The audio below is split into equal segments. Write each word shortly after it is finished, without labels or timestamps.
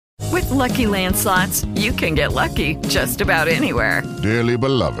Lucky Land Slots, you can get lucky just about anywhere. Dearly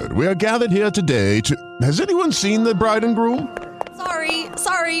beloved, we are gathered here today to... Has anyone seen the bride and groom?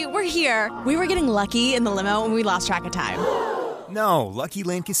 Sorry, we're here. We were getting lucky in the limo and we lost track of time. No, Lucky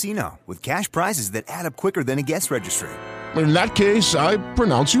Land Casino, with cash prizes that add up quicker than a guest registry. In that case, I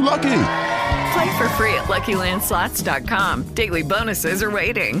pronounce you lucky. Play for free at LuckyLandSlots.com. Daily bonuses are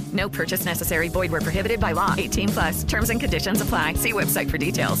waiting. No purchase necessary. Void where prohibited by law. 18+. Terms and conditions apply. See website for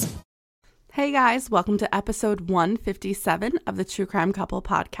details. Hey guys, welcome to episode 157 of the True Crime Couple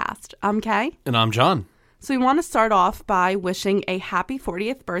podcast. I'm Kay. And I'm John. So we want to start off by wishing a happy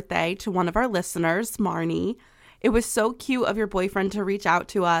 40th birthday to one of our listeners, Marnie. It was so cute of your boyfriend to reach out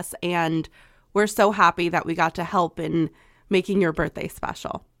to us, and we're so happy that we got to help in making your birthday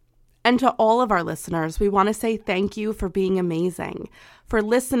special. And to all of our listeners, we want to say thank you for being amazing, for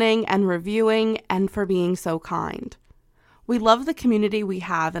listening and reviewing, and for being so kind. We love the community we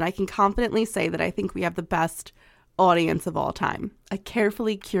have, and I can confidently say that I think we have the best audience of all time, a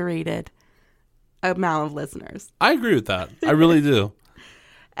carefully curated amount of listeners. I agree with that. I really do.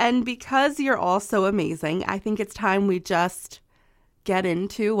 And because you're all so amazing, I think it's time we just get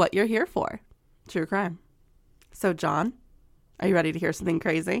into what you're here for, true crime. So, John, are you ready to hear something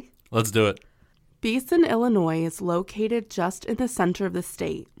crazy? Let's do it. Beeson, Illinois is located just in the center of the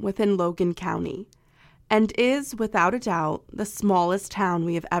state, within Logan County, and is, without a doubt, the smallest town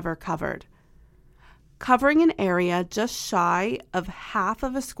we have ever covered. Covering an area just shy of half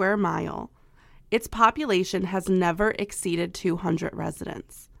of a square mile, its population has never exceeded 200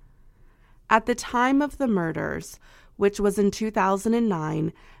 residents. At the time of the murders, which was in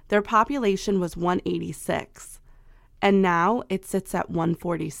 2009, their population was 186, and now it sits at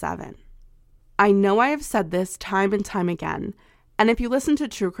 147. I know I have said this time and time again, and if you listen to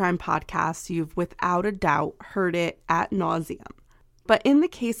true crime podcasts, you've without a doubt heard it ad nauseum. But in the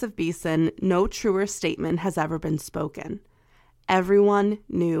case of Beeson, no truer statement has ever been spoken. Everyone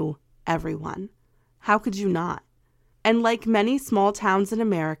knew everyone. How could you not? And like many small towns in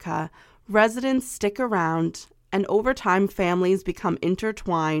America, residents stick around, and over time families become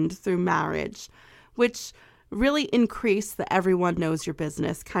intertwined through marriage, which really increase the everyone knows your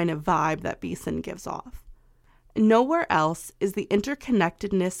business kind of vibe that Beeson gives off. Nowhere else is the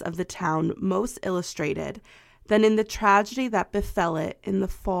interconnectedness of the town most illustrated than in the tragedy that befell it in the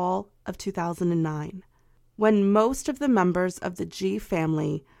fall of 2009, when most of the members of the G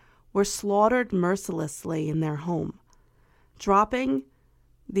family were slaughtered mercilessly in their home, dropping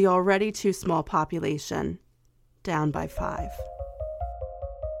the already too small population down by 5.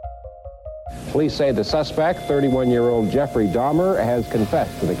 Police say the suspect, 31-year-old Jeffrey Dahmer, has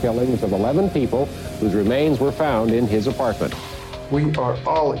confessed to the killings of 11 people whose remains were found in his apartment. We are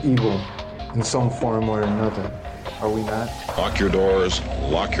all evil in some form or another, are we not? Lock your doors,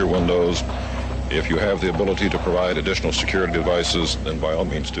 lock your windows. If you have the ability to provide additional security devices, then by all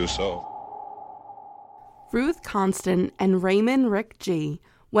means do so. Ruth Constant and Raymond Rick G.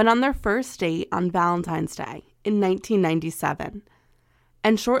 went on their first date on Valentine's Day in 1997.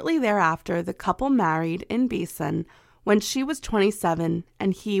 And shortly thereafter, the couple married in Beeson when she was 27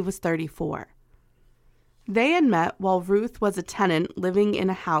 and he was 34. They had met while Ruth was a tenant living in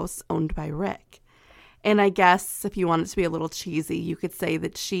a house owned by Rick. And I guess if you wanted to be a little cheesy, you could say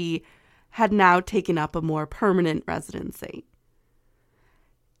that she had now taken up a more permanent residency.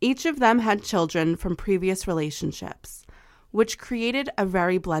 Each of them had children from previous relationships, which created a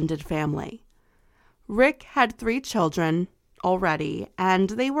very blended family. Rick had 3 children already,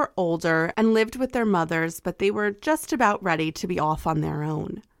 and they were older and lived with their mothers, but they were just about ready to be off on their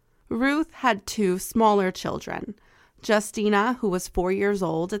own. Ruth had 2 smaller children, Justina, who was 4 years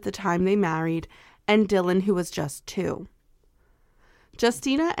old at the time they married, and Dylan, who was just 2.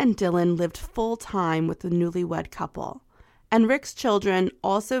 Justina and Dylan lived full-time with the newlywed couple, and Rick's children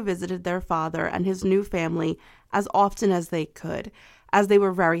also visited their father and his new family as often as they could, as they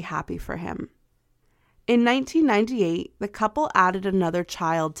were very happy for him. In 1998, the couple added another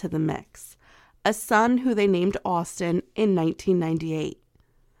child to the mix, a son who they named Austin in 1998.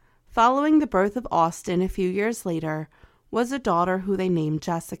 Following the birth of Austin a few years later was a daughter who they named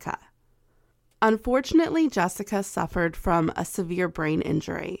Jessica. Unfortunately, Jessica suffered from a severe brain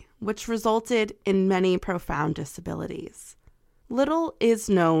injury, which resulted in many profound disabilities. Little is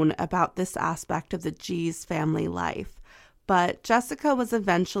known about this aspect of the G's family life, but Jessica was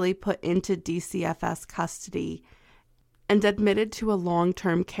eventually put into DCFS custody and admitted to a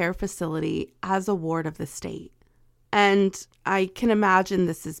long-term care facility as a ward of the state. And I can imagine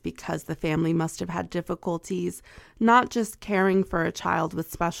this is because the family must have had difficulties not just caring for a child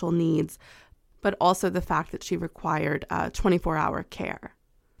with special needs, but also the fact that she required 24-hour care.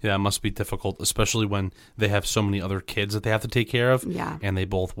 Yeah, it must be difficult, especially when they have so many other kids that they have to take care of. Yeah. And they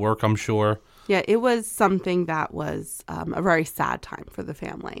both work, I'm sure. Yeah, it was something that was a very sad time for the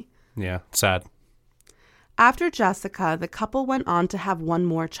family. Yeah, sad. After Jessica, the couple went on to have one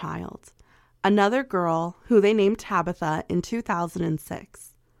more child, another girl who they named Tabitha in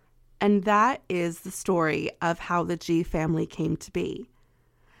 2006. And that is the story of how the G family came to be.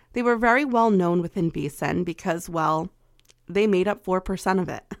 They were very well known within Beeson because, well, they made up 4% of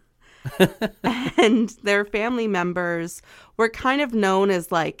it. And their family members were kind of known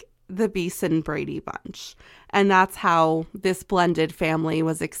as like the Beeson Brady bunch. And that's how this blended family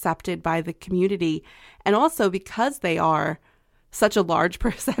was accepted by the community. And also because they are such a large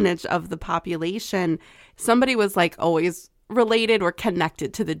percentage of the population, somebody was like always related or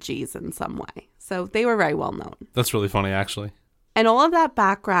connected to the G's in some way. So they were very well known. That's really funny, actually. And all of that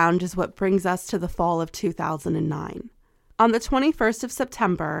background is what brings us to the fall of 2009. On the 21st of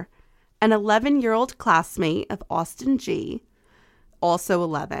September, an 11-year-old classmate of Austin G., also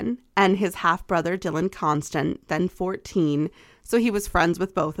 11, and his half-brother Dylan Constant, then 14, so he was friends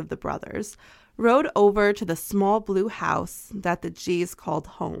with both of the brothers, rode over to the small blue house that the G's called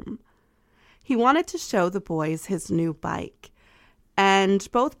home. He wanted to show the boys his new bike. And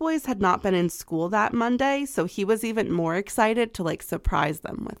both boys had not been in school that Monday, so he was even more excited to surprise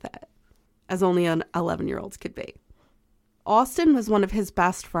them with it, as only an 11-year-old could be. Austin was one of his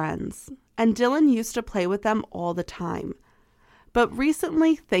best friends, and Dylan used to play with them all the time. But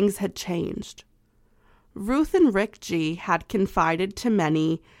recently, things had changed. Ruth and Rick G had confided to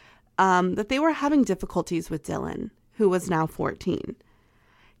many that they were having difficulties with Dylan, who was now 14.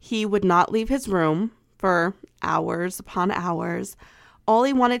 He would not leave his room for hours upon hours. All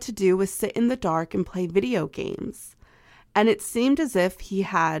he wanted to do was sit in the dark and play video games. And it seemed as if he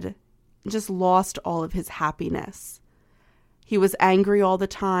had just lost all of his happiness. He was angry all the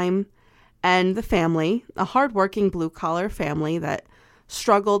time, and the family, a hardworking blue-collar family that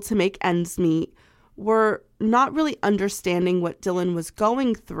struggled to make ends meet, were not really understanding what Dylan was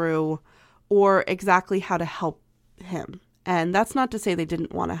going through or exactly how to help him. And that's not to say they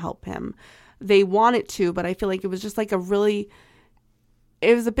didn't want to help him. They wanted to, but I feel like it was just it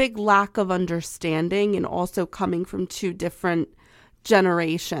was a big lack of understanding, and also coming from two different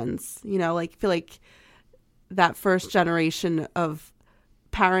generations. I feel like that first generation of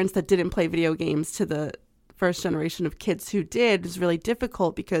parents that didn't play video games to the first generation of kids who did is really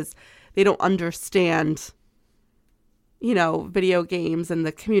difficult because they don't understand, video games and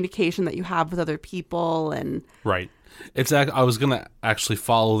the communication that you have with other people. And right. I was going to actually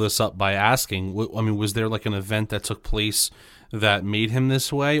follow this up by asking, was there an event that took place that made him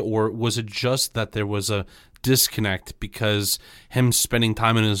this way, or was it just that there was a disconnect because him spending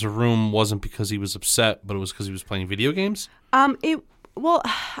time in his room wasn't because he was upset, but it was because he was playing video games? Well,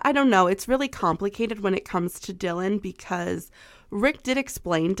 I don't know. It's really complicated when it comes to Dylan because Rick did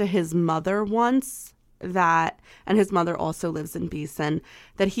explain to his mother once that, and his mother also lives in Beeson,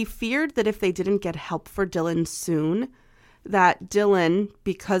 that he feared that if they didn't get help for Dylan soon, that Dylan,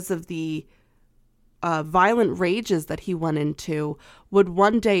 because of the violent rages that he went into, would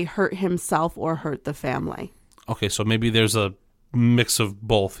one day hurt himself or hurt the family. Okay, so maybe there's a mix of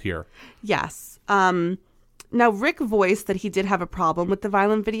both here. Yes. Now, Rick voiced that he did have a problem with the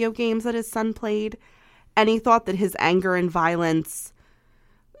violent video games that his son played, and he thought that his anger and violence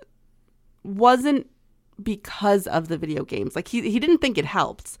wasn't because of the video games. He didn't think it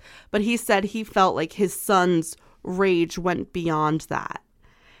helped, but he said he felt like his son's rage went beyond that.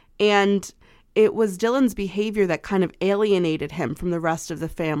 And it was Dylan's behavior that kind of alienated him from the rest of the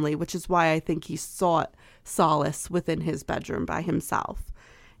family, which is why I think he sought solace within his bedroom by himself.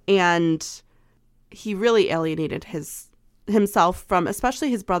 And he really alienated himself from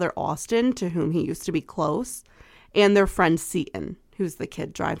especially his brother Austin, to whom he used to be close, and their friend Seaton, who's the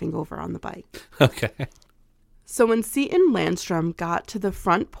kid driving over on the bike. Okay. So when Seaton Landstrom got to the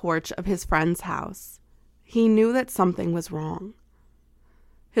front porch of his friend's house, he knew that something was wrong.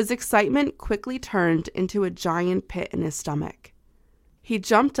 His excitement quickly turned into a giant pit in his stomach. He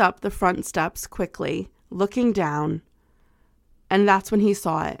jumped up the front steps quickly, looking down, and that's when he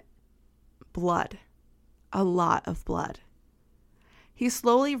saw it. Blood. A lot of blood. He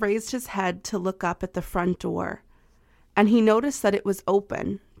slowly raised his head to look up at the front door, and he noticed that it was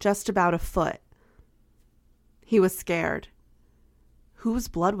open, just about a foot. He was scared. Whose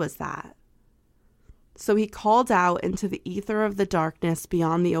blood was that? So he called out into the ether of the darkness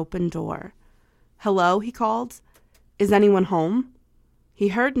beyond the open door. "Hello," he called. "Is anyone home?" He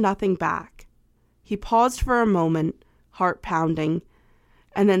heard nothing back. He paused for a moment, heart pounding,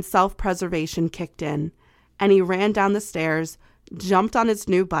 and then self-preservation kicked in, and he ran down the stairs, jumped on his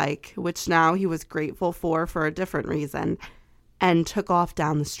new bike, which now he was grateful for a different reason, and took off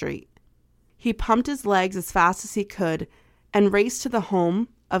down the street. He pumped his legs as fast as he could and raced to the home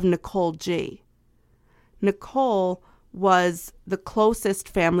of Nicole G. Nicole was the closest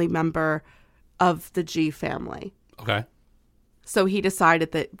family member of the G family. Okay. So he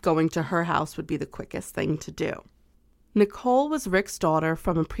decided that going to her house would be the quickest thing to do. Nicole was Rick's daughter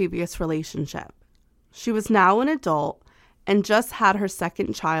from a previous relationship. She was now an adult and just had her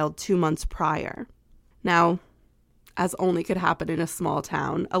second child 2 months prior. Now, as only could happen in a small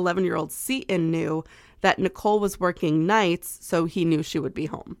town, 11-year-old Seaton knew that Nicole was working nights, so he knew she would be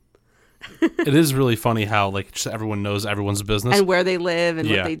home. It is really funny how like just everyone knows everyone's business. And where they live and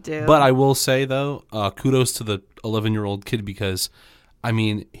what they do. But I will say, though, kudos to the 11-year-old kid because, I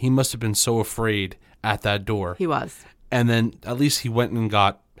mean, he must have been so afraid at that door. He was. And then at least he went and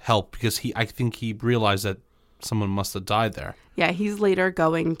got help because I think he realized that someone must have died there. Yeah, he's later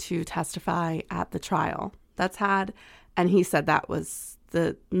going to testify at the trial that's had, and he said that was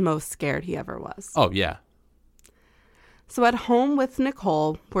the most scared he ever was. Oh, yeah. So at home with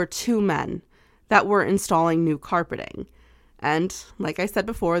Nicole were 2 men that were installing new carpeting. And like I said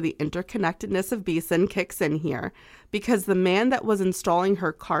before, the interconnectedness of Beeson kicks in here because the man that was installing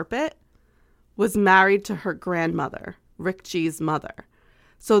her carpet was married to her grandmother, Rick G's mother.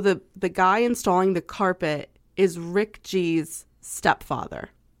 So the guy installing the carpet is Rick G's stepfather.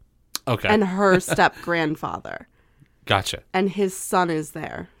 Okay. And her step-grandfather. Gotcha. And his son is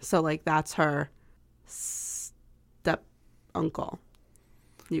there. So, like, that's her step-uncle,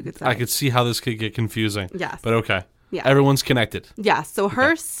 you could say. I could see how this could get confusing. Yes. But okay. Yeah. Everyone's connected. Yeah. So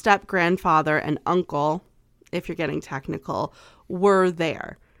her step-grandfather and uncle, if you're getting technical, were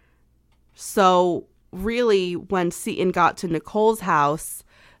there. So, really, when Seaton got to Nicole's house,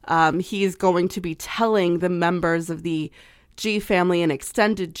 he's going to be telling the members of the G family and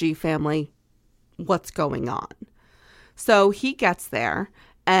extended G family what's going on. So he gets there,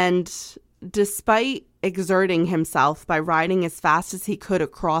 and despite exerting himself by riding as fast as he could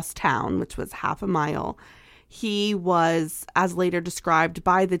across town, which was half a mile, he was, as later described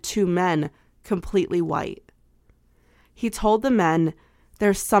by the 2 men, completely white. He told the men,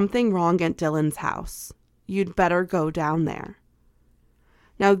 "There's something wrong at Dylan's house. You'd better go down there."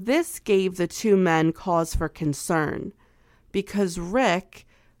 Now, this gave the 2 men cause for concern because Rick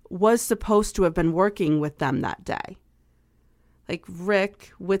was supposed to have been working with them that day. Like,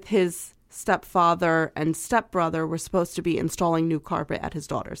 Rick, with his stepfather and stepbrother, were supposed to be installing new carpet at his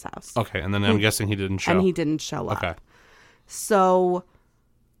daughter's house. Okay, and then I'm guessing he didn't show. And he didn't show up. Okay. So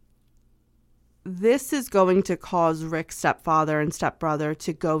this is going to cause Rick's stepfather and stepbrother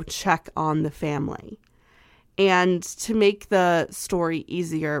to go check on the family. And to make the story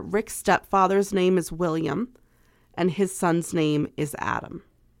easier, Rick's stepfather's name is William, and his son's name is Adam.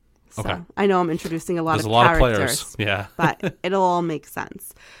 So, okay. I know I'm introducing a lot There's of a lot characters. Of players. Yeah. But it'll all make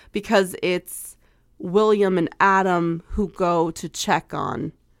sense because it's William and Adam who go to check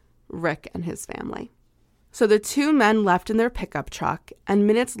on Rick and his family. So the 2 men left in their pickup truck, and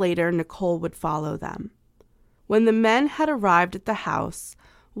minutes later, Nicole would follow them. When the men had arrived at the house,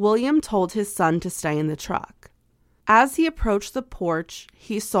 William told his son to stay in the truck. As he approached the porch,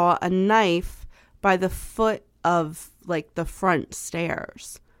 he saw a knife by the foot of, like, the front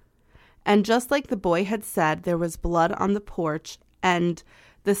stairs. And just like the boy had said, there was blood on the porch and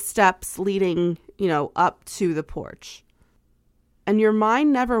the steps leading, up to the porch. And your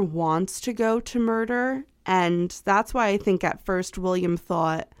mind never wants to go to murder. And that's why I think at first William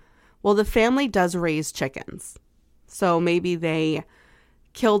thought, well, the family does raise chickens. So maybe they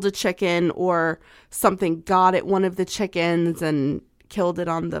killed a chicken or something got at one of the chickens and killed it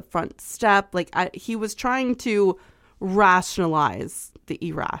on the front step. He was trying to rationalize the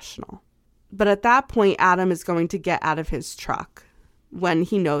irrational. But at that point, Adam is going to get out of his truck when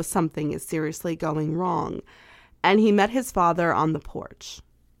he knows something is seriously going wrong. And he met his father on the porch.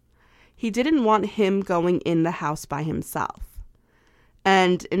 He didn't want him going in the house by himself.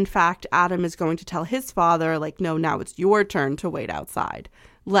 And in fact, Adam is going to tell his father, no, now it's your turn to wait outside.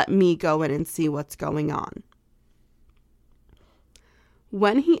 Let me go in and see what's going on.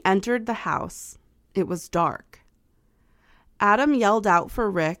 When he entered the house, it was dark. Adam yelled out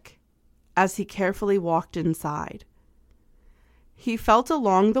for Rick as he carefully walked inside. He felt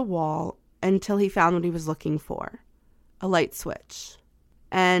along the wall until he found what he was looking for, a light switch.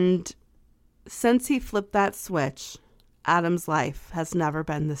 And since he flipped that switch, Adam's life has never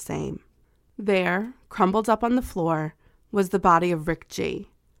been the same. There, crumbled up on the floor, was the body of Rick G.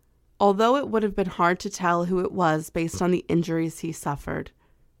 Although it would have been hard to tell who it was based on the injuries he suffered.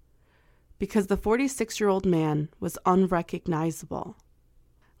 because the 46-year-old man was unrecognizable.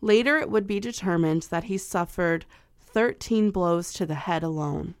 Later, it would be determined that he suffered 13 blows to the head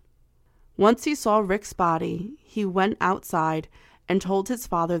alone. Once he saw Rick's body, he went outside and told his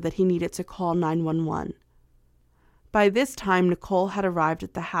father that he needed to call 911. By this time, Nicole had arrived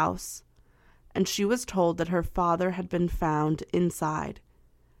at the house, and she was told that her father had been found inside,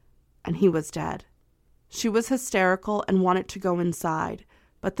 and he was dead. She was hysterical and wanted to go inside,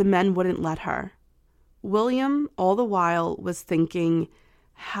 but the men wouldn't let her. William, all the while, was thinking,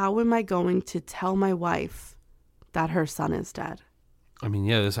 how am I going to tell my wife that her son is dead?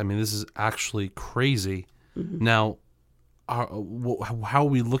 This is actually crazy. Mm-hmm. Now, how are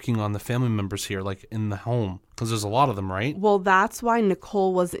we looking on the family members here, like in the home? Because there's a lot of them, right? Well, that's why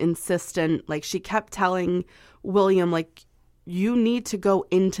Nicole was insistent. Like, she kept telling William, like, you need to go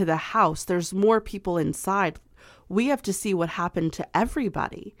into the house. There's more people inside. We have to see what happened to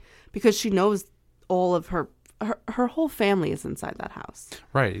everybody, because she knows all of her whole family is inside that house.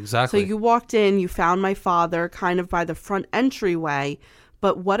 Right, exactly. So you walked in, you found my father kind of by the front entryway,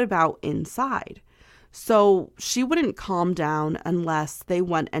 but what about inside? So she wouldn't calm down unless they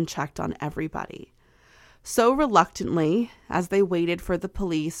went and checked on everybody. So reluctantly, as they waited for the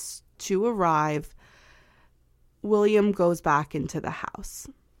police to arrive, William goes back into the house.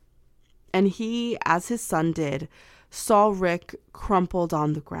 And he, as his son did, saw Rick crumpled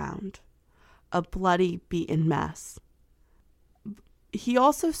on the ground, a bloody, beaten mess. He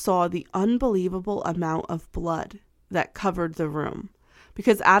also saw the unbelievable amount of blood that covered the room,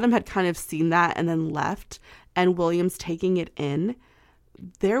 because Adam had kind of seen that and then left, and William's taking it in.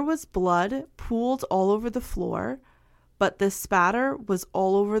 There was blood pooled all over the floor, but the spatter was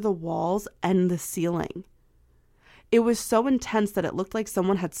all over the walls and the ceiling. It was so intense that it looked like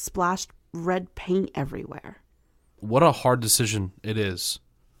someone had splashed red paint everywhere. What a hard decision it is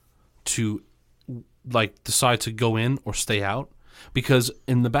to decide to go in or stay out, because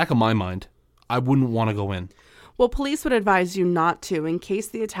in the back of my mind, I wouldn't want to go in. Well, police would advise you not to in case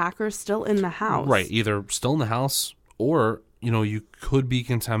the attacker is still in the house. Right, either still in the house or, you could be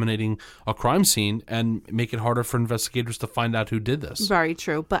contaminating a crime scene and make it harder for investigators to find out who did this. Very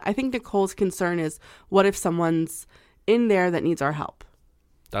true. But I think Nicole's concern is, what if someone's in there that needs our help?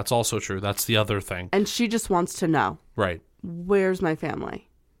 That's also true. That's the other thing. And she just wants to know. Right. Where's my family?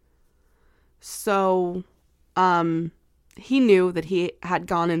 So, he knew that he had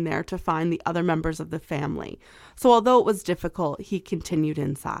gone in there to find the other members of the family. So although it was difficult, he continued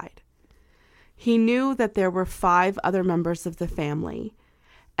inside. He knew that there were 5 other members of the family,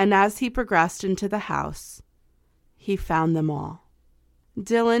 and as he progressed into the house, he found them all.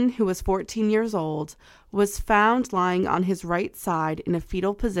 Dylan, who was 14 years old, was found lying on his right side in a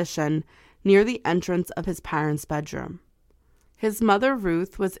fetal position near the entrance of his parents' bedroom. His mother,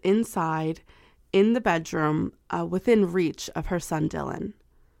 Ruth, was inside in the bedroom within reach of her son Dylan.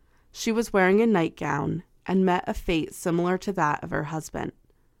 She was wearing a nightgown and met a fate similar to that of her husband.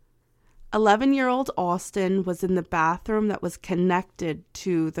 11-year-old Austin was in the bathroom that was connected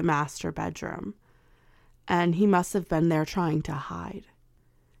to the master bedroom, and he must have been there trying to hide.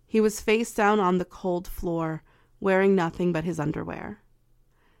 He was face down on the cold floor, wearing nothing but his underwear.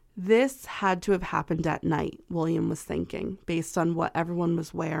 This had to have happened at night, William was thinking, based on what everyone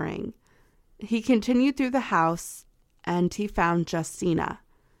was wearing. He continued through the house, and he found Justina,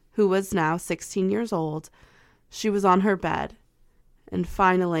 who was now 16 years old. She was on her bed. And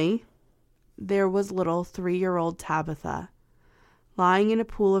finally, there was little 3-year-old Tabitha, lying in a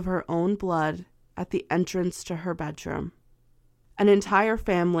pool of her own blood at the entrance to her bedroom. An entire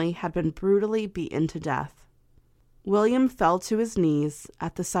family had been brutally beaten to death. William fell to his knees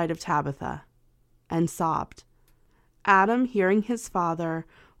at the sight of Tabitha and sobbed. Adam, hearing his father,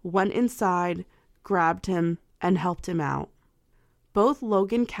 went inside, grabbed him, and helped him out. Both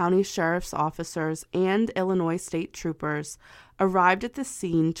Logan County Sheriff's officers and Illinois State Troopers arrived at the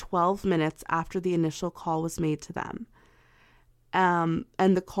scene 12 minutes after the initial call was made to them. And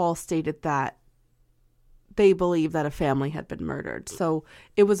the call stated that they believed that a family had been murdered. So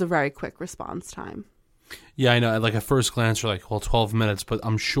it was a very quick response time. Yeah, I know. Like at first glance, you're like, well, 12 minutes, but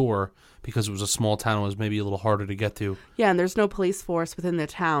I'm sure because it was a small town, it was maybe a little harder to get to. Yeah, and there's no police force within the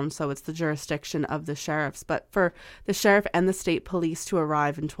town, so it's the jurisdiction of the sheriffs. But for the sheriff and the state police to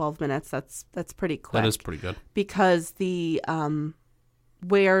arrive in 12 minutes, that's pretty quick. That is pretty good. Because the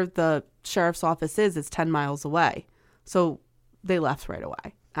where the sheriff's office is 10 miles away. So they left right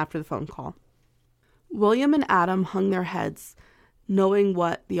away after the phone call. William and Adam hung their heads, knowing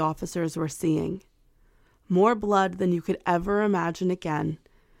what the officers were seeing. More blood than you could ever imagine again,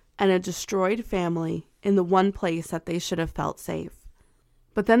 and a destroyed family in the one place that they should have felt safe.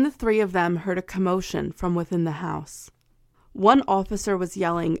 But then the three of them heard a commotion from within the house. One officer was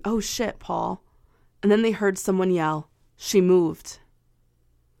yelling, "Oh shit, Paul." And then they heard someone yell, "She moved."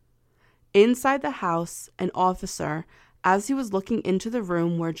 Inside the house, an officer, as he was looking into the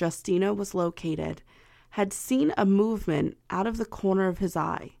room where Justina was located, had seen a movement out of the corner of his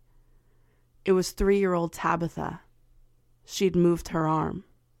eye. It was 3-year-old Tabitha. She'd moved her arm.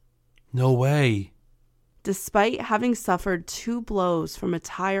 No way. Despite having suffered 2 blows from a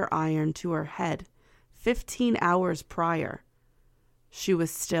tire iron to her head 15 hours prior, she was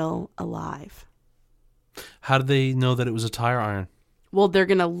still alive. How did they know that it was a tire iron? Well, they're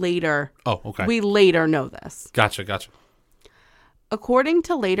going to later... Oh, okay. We later know this. Gotcha. According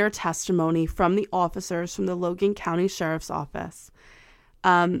to later testimony from the officers from the Logan County Sheriff's Office,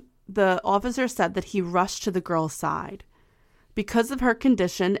 the officer said that he rushed to the girl's side. Because of her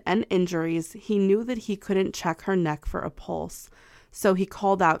condition and injuries, he knew that he couldn't check her neck for a pulse, so he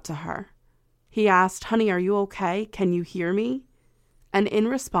called out to her. He asked, "Honey, are you okay? Can you hear me?" And in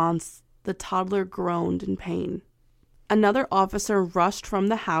response, the toddler groaned in pain. Another officer rushed from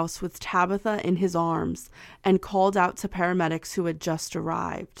the house with Tabitha in his arms and called out to paramedics who had just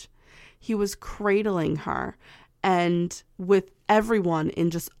arrived. He was cradling her, and with everyone in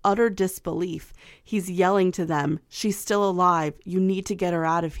just utter disbelief, he's yelling to them, "She's still alive. You need to get her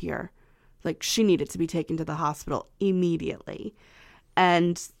out of here." Like, she needed to be taken to the hospital immediately.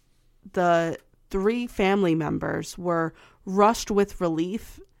 And the 3 family members were rushed with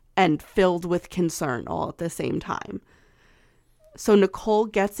relief and filled with concern all at the same time. So Nicole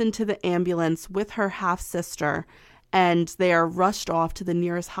gets into the ambulance with her half-sister, and they are rushed off to the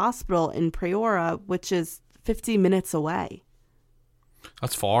nearest hospital in Peoria, which is 50 minutes away.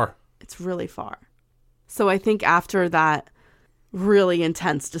 That's far. It's really far. So I think after that really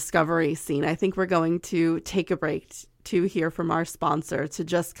intense discovery scene, I think we're going to take a break to hear from our sponsor to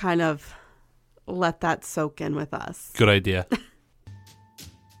just kind of let that soak in with us. Good idea.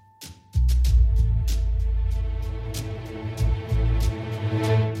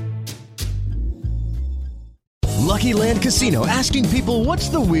 Lucky Land Casino, asking people, what's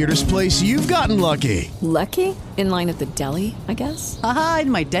the weirdest place you've gotten lucky? Lucky? In line at the deli, I guess? Aha,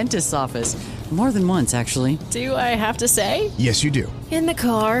 in my dentist's office. More than once, actually. Do I have to say? Yes, you do. In the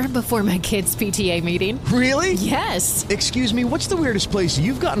car before my kids' PTA meeting. Really? Yes. Excuse me, what's the weirdest place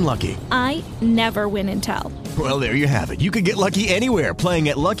you've gotten lucky? I never win and tell. Well, there you have it. You can get lucky anywhere, playing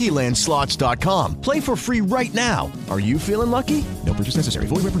at LuckyLandSlots.com. Play for free right now. Are you feeling lucky? No purchase necessary.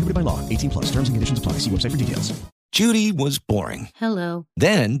 Void where prohibited by law. 18+. Terms and conditions apply. See website for details. Judy was boring. Hello.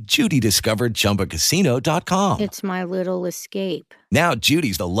 Then Judy discovered ChumbaCasino.com. It's my little escape. Now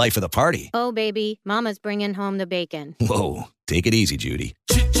Judy's the life of the party. Oh, baby, mama's bringing home the bacon. Whoa, take it easy, Judy.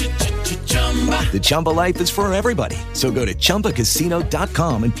 The Chumba life is for everybody. So go to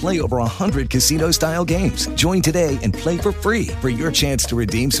ChumbaCasino.com and play over 100 casino-style games. Join today and play for free for your chance to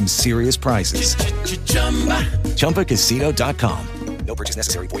redeem some serious prizes. ChumbaCasino.com. No purchase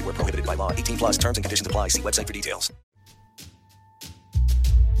necessary. Void where prohibited by law. 18+. Terms and conditions apply. See website for details.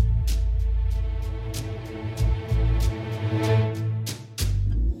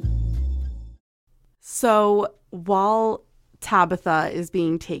 So while Tabitha is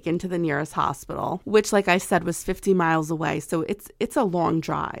being taken to the nearest hospital, which, like I said, was 50 miles away, so it's a long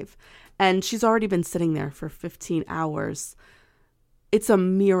drive, and she's already been sitting there for 15 hours, it's a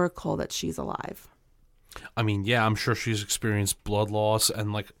miracle that she's alive. I mean, yeah, I'm sure she's experienced blood loss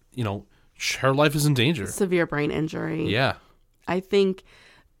and, like, you know, her life is in danger. Severe brain injury. Yeah. I think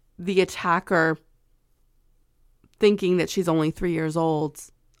the attacker, thinking that she's only 3 years old,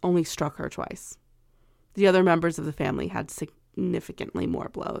 only struck her twice. The other members of the family had significantly more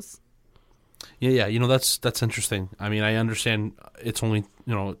blows. Yeah, you know, that's interesting. I mean, I understand it's only,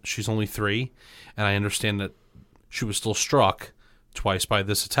 you know, she's only 3, and I understand that she was still struck twice by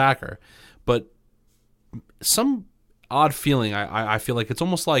this attacker. But some odd feeling, I feel like it's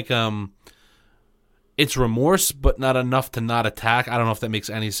almost like it's remorse, but not enough to not attack. I don't know if that makes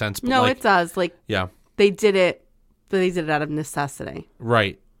any sense. But no, like, it does. Like, yeah, they did it out of necessity.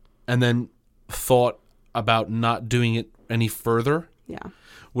 Right. And then thought about not doing it any further. Yeah.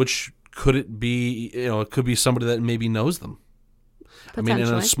 Which could it be, you know, it could be somebody that maybe knows them. I mean,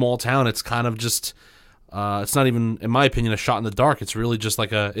 in a small town, it's kind of just, it's not even, in my opinion, a shot in the dark. It's really just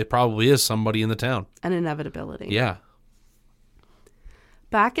like it probably is somebody in the town. An inevitability. Yeah.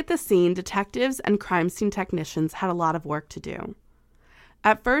 Back at the scene, detectives and crime scene technicians had a lot of work to do.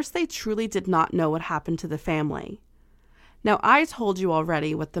 At first, they truly did not know what happened to the family. Now, I told you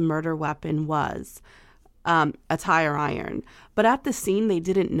already what the murder weapon was, a tire iron, but at the scene, they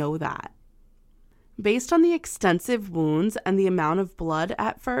didn't know that. Based on the extensive wounds and the amount of blood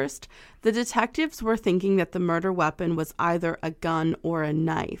at first, the detectives were thinking that the murder weapon was either a gun or a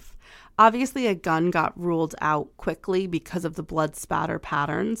knife. Obviously, a gun got ruled out quickly because of the blood spatter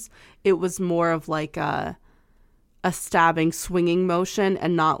patterns. It was more of like a stabbing, swinging motion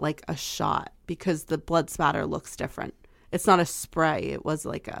and not like a shot because the blood spatter looks different. It's not a spray. It was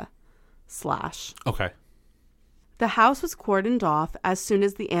like a slash. Okay. The house was cordoned off as soon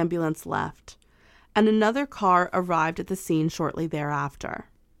as the ambulance left, and another car arrived at the scene shortly thereafter.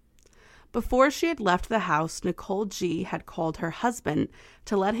 Before she had left the house, Nicole G. had called her husband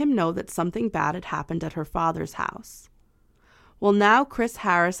to let him know that something bad had happened at her father's house. Well, now Chris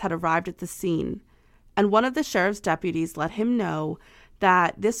Harris had arrived at the scene, and one of the sheriff's deputies let him know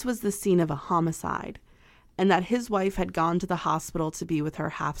that this was the scene of a homicide, and that his wife had gone to the hospital to be with her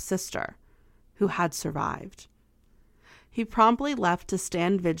half-sister, who had survived. He promptly left to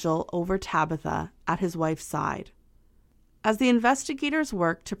stand vigil over Tabitha at his wife's side. As the investigators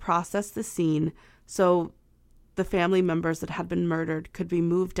worked to process the scene so the family members that had been murdered could be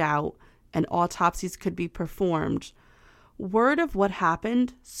moved out and autopsies could be performed, word of what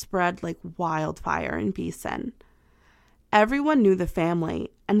happened spread like wildfire in Beeson. Everyone knew the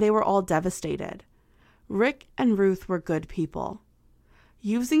family, and they were all devastated. Rick and Ruth were good people.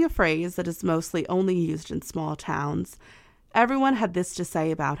 Using a phrase that is mostly only used in small towns, everyone had this to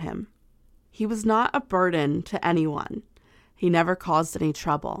say about him. He was not a burden to anyone. He never caused any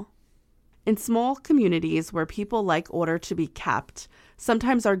trouble. In small communities where people like order to be kept,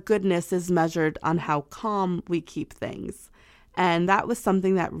 sometimes our goodness is measured on how calm we keep things. And that was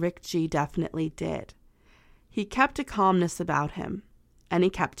something that Rick G. definitely did. He kept a calmness about him, and he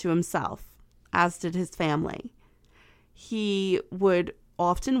kept to himself, as did his family. He would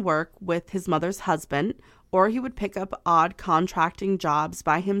often work with his mother's husband, or he would pick up odd contracting jobs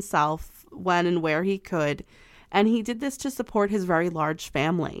by himself when and where he could, and he did this to support his very large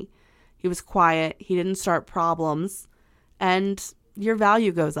family. He was quiet, he didn't start problems, and your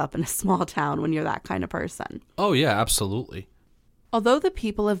value goes up in a small town when you're that kind of person. Oh, yeah, absolutely. Although the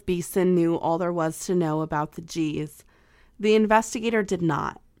people of Beeson knew all there was to know about the G's, the investigator did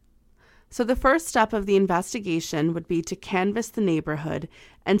not. So the first step of the investigation would be to canvass the neighborhood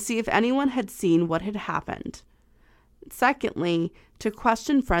and see if anyone had seen what had happened. Secondly, to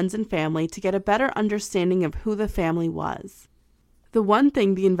question friends and family to get a better understanding of who the family was. The one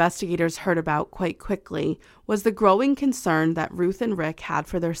thing the investigators heard about quite quickly was the growing concern that Ruth and Rick had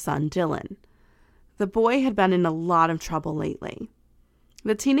for their son Dylan. The boy had been in a lot of trouble lately.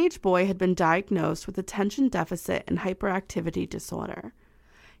 The teenage boy had been diagnosed with attention deficit and hyperactivity disorder.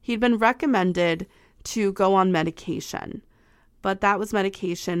 He'd been recommended to go on medication, but that was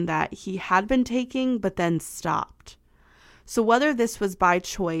medication that he had been taking but then stopped. So whether this was by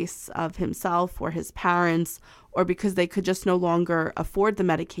choice of himself or his parents, or because they could just no longer afford the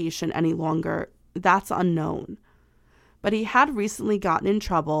medication any longer, that's unknown. But he had recently gotten in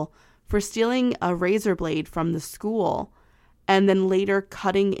trouble for stealing a razor blade from the school and then later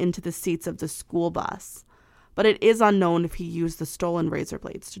cutting into the seats of the school bus. But it is unknown if he used the stolen razor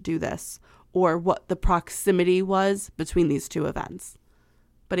blades to do this, or what the proximity was between these two events.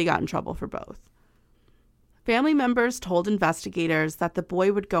 But he got in trouble for both. Family members told investigators that the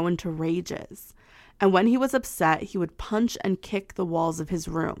boy would go into rages, and when he was upset, he would punch and kick the walls of his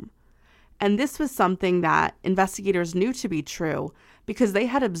room. And this was something that investigators knew to be true because they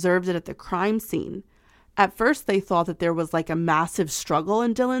had observed it at the crime scene. At first, they thought that there was like a massive struggle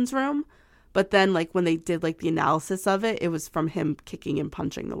in Dylan's room, but then like when they did like the analysis of it, it was from him kicking and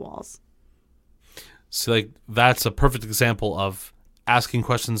punching the walls. So like that's a perfect example of asking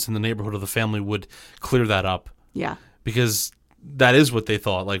questions in the neighborhood of the family would clear that up. Yeah. Because that is what they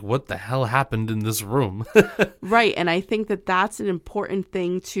thought. Like, what the hell happened in this room? Right. And I think that that's an important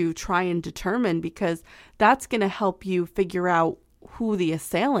thing to try and determine, because that's going to help you figure out who the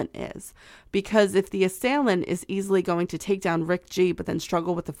assailant is. Because if the assailant is easily going to take down Rick G but then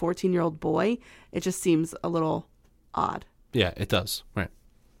struggle with the 14-year-old boy, it just seems a little odd. Yeah, it does. Right.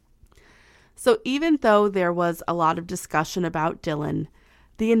 So even though there was a lot of discussion about Dylan,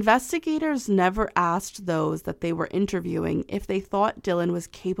 the investigators never asked those that they were interviewing if they thought Dylan was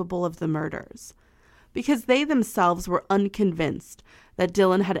capable of the murders, because they themselves were unconvinced that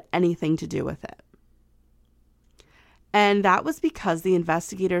Dylan had anything to do with it. And that was because the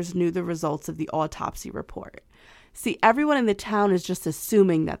investigators knew the results of the autopsy report. See, everyone in the town is just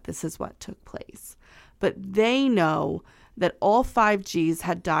assuming that this is what took place, but they know that all 5 Gs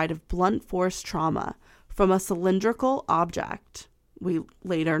had died of blunt force trauma from a cylindrical object, we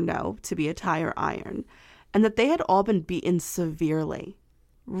later know to be a tire iron, and that they had all been beaten severely.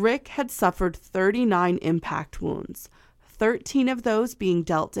 Rick had suffered 39 impact wounds, 13 of those being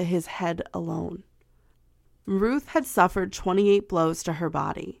dealt to his head alone. Ruth had suffered 28 blows to her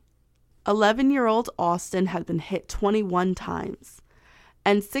body. 11-year-old Austin had been hit 21 times,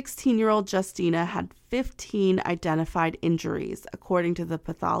 and 16-year-old Justina had 15 identified injuries, according to the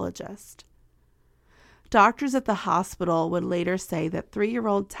pathologist. Doctors at the hospital would later say that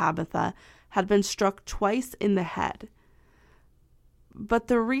 3-year-old Tabitha had been struck twice in the head. But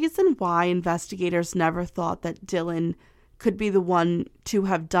the reason why investigators never thought that Dylan could be the one to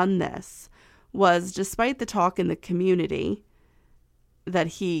have done this was, despite the talk in the community that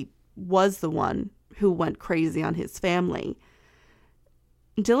he was the one who went crazy on his family,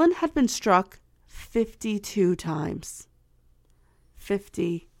 Dylan had been struck 52 times.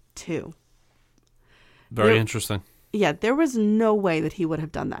 52. Very interesting. Yeah, there was no way that he would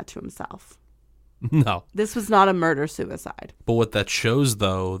have done that to himself. No. This was not a murder-suicide. But what that shows,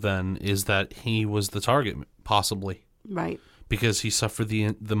 though, then, is that he was the target, possibly. Right. Because he suffered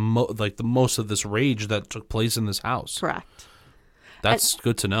the most of this rage that took place in this house. Correct. That's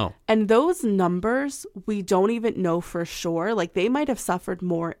good to know. And those numbers, we don't even know for sure. Like, they might have suffered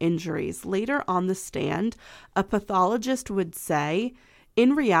more injuries. Later on the stand, a pathologist would say,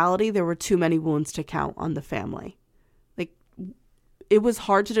 in reality, there were too many wounds to count on the family. Like, it was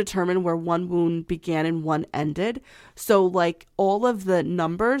hard to determine where one wound began and one ended. So, like, all of the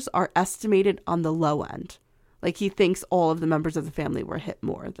numbers are estimated on the low end. Like, he thinks all of the members of the family were hit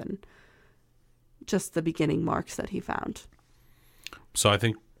more than just the beginning marks that he found. So I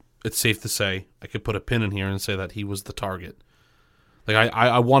think it's safe to say, I could put a pin in here and say that he was the target. Like,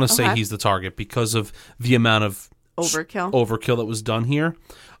 I want to say he's the target because of the amount of overkill that was done here.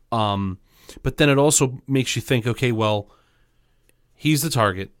 But then it also makes you think, okay, well, he's the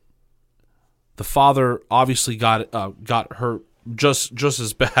target. The father obviously got hurt just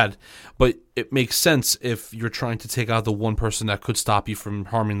as bad, but it makes sense if you're trying to take out the one person that could stop you from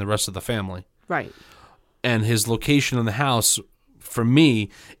harming the rest of the family. Right. And his location in the house, for me,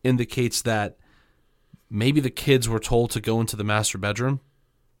 indicates that maybe the kids were told to go into the master bedroom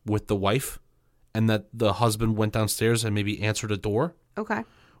with the wife, and that the husband went downstairs and maybe answered a door. Okay.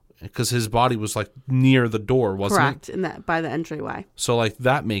 Because his body was like near the door, wasn't Correct, it? in that by the entryway. So like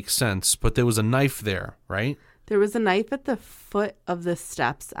that makes sense, but there was a knife there, right? There was a knife at the foot of the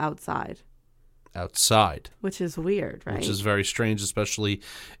steps outside. Outside. Which is weird, right? Which is very strange, especially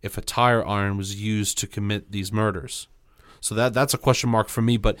if a tire iron was used to commit these murders. So that's a question mark for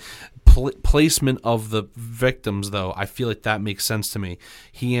me, but placement of the victims, though, I feel like that makes sense to me.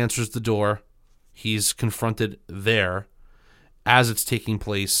 He answers the door. He's confronted there. As it's taking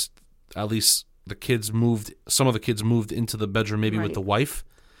place, at least some of the kids moved into the bedroom maybe with the wife,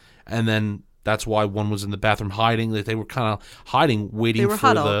 and then that's why one was in the bathroom hiding. Like they were kind of hiding, waiting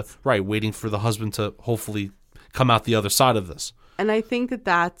for the husband to hopefully come out the other side of this. And I think that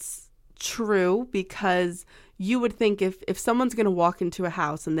that's true because you would think if someone's going to walk into a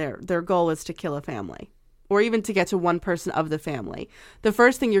house and their goal is to kill a family or even to get to one person of the family, the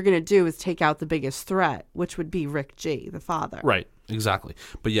first thing you're going to do is take out the biggest threat, which would be Rick G., the father. Right, exactly.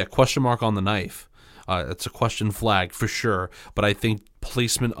 But yeah, question mark on the knife. It's a question flag for sure. But I think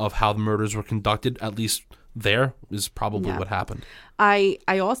placement of how the murders were conducted, at least there, is probably what happened. I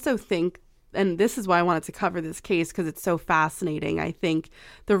also think, and this is why I wanted to cover this case because it's so fascinating. I think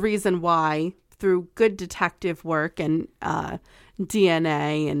the reason why, through good detective work and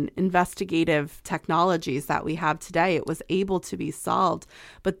DNA and investigative technologies that we have today, it was able to be solved.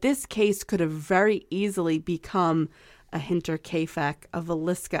 But this case could have very easily become a Hinterkaifeck, a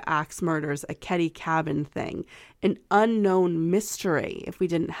Villisca Axe murders, a Ketty Cabin thing, an unknown mystery if we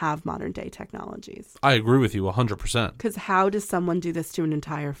didn't have modern day technologies. I agree with you 100%. Because how does someone do this to an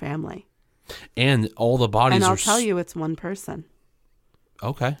entire family? And all the bodies And I'll tell you, it's one person.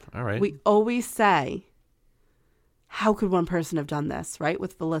 Okay, all right. We always say, how could one person have done this, right?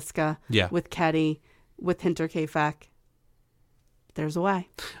 With Villisca, with Ketty, with Hinterkaifeck. There's a way.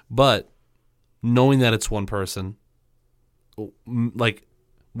 But knowing that it's one person, like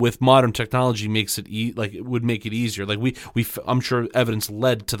with modern technology, makes it it would make it easier. Like I'm sure evidence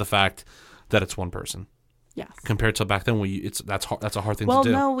led to the fact that it's one person. Yes. Compared to back then, that's a hard thing to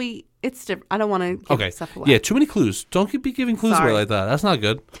do. Well, no, it's different. I don't want to give stuff away. Yeah, too many clues. Don't be giving clues away like that. That's not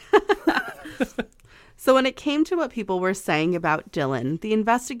good. So when it came to what people were saying about Dylan, the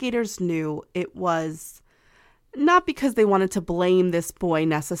investigators knew it was not because they wanted to blame this boy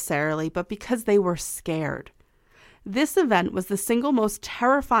necessarily, but because they were scared. This event was the single most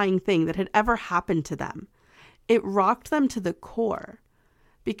terrifying thing that had ever happened to them. It rocked them to the core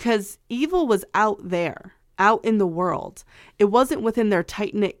because evil was out there out in the world. It wasn't within their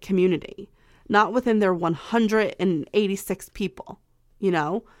tight-knit community, not within their 186 people, you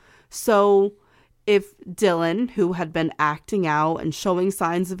know? So if Dylan, who had been acting out and showing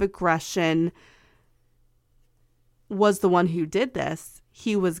signs of aggression, was the one who did this,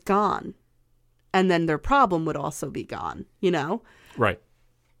 he was gone. And then their problem would also be gone, you know? Right.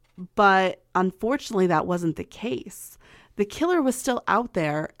 But unfortunately, that wasn't the case. The killer was still out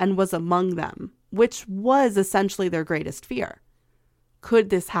there and was among them, which was essentially their greatest fear. Could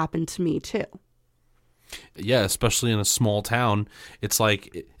this happen to me too? Yeah, especially in a small town. It's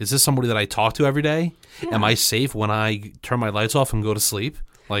like, is this somebody that I talk to every day? Yeah. Am I safe when I turn my lights off and go to sleep?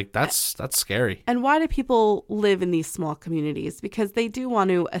 Like, that's scary. And why do people live in these small communities? Because they do want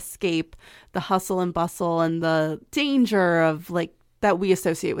to escape the hustle and bustle and the danger of, like, that we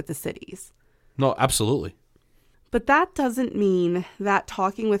associate with the cities. No, absolutely. But that doesn't mean that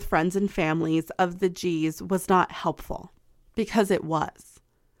talking with friends and families of the G's was not helpful, because it was.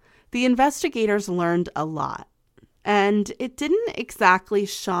 The investigators learned a lot, and it didn't exactly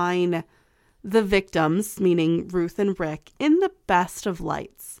shine the victims, meaning Ruth and Rick, in the best of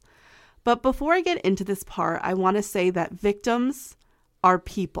lights. But before I get into this part, I want to say that victims are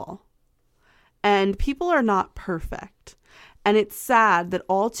people, and people are not perfect. And it's sad that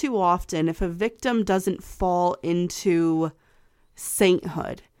all too often, if a victim doesn't fall into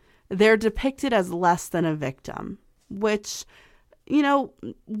sainthood, they're depicted as less than a victim, which, you know,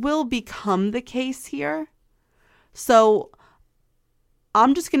 will become the case here. So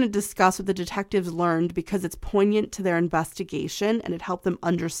I'm just going to discuss what the detectives learned because it's poignant to their investigation and it helped them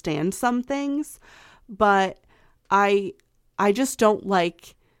understand some things. But I just don't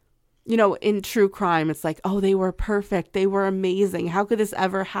like, you know, in true crime, it's like, oh, they were perfect. They were amazing. How could this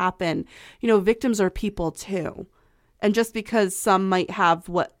ever happen? You know, victims are people too. And just because some might have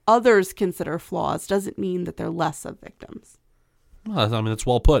what others consider flaws doesn't mean that they're less of victims. Well, I mean, it's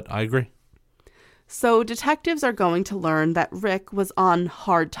well put. I agree. So detectives are going to learn that Rick was on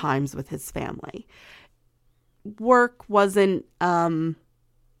hard times with his family. Work wasn't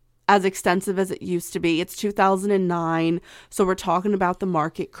as extensive as it used to be. It's 2009, so we're talking about the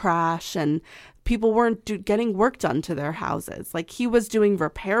market crash, and people weren't getting work done to their houses. Like, he was doing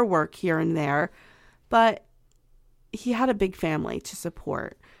repair work here and there, but he had a big family to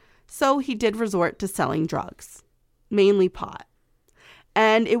support. So he did resort to selling drugs, mainly pot.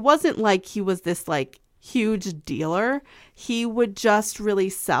 And it wasn't like he was this, like, huge dealer. He would just really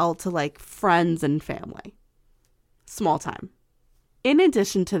sell to, like, friends and family. Small time. In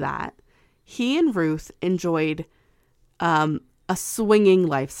addition to that, he and Ruth enjoyed a swinging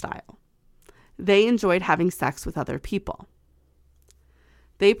lifestyle. They enjoyed having sex with other people.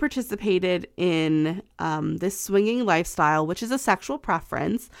 They participated in this swinging lifestyle, which is a sexual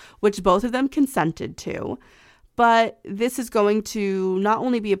preference, which both of them consented to. But this is going to not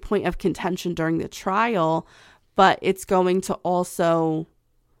only be a point of contention during the trial, but it's going to also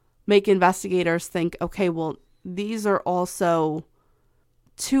make investigators think, okay, well, these are also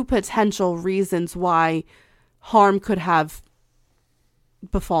two potential reasons why harm could have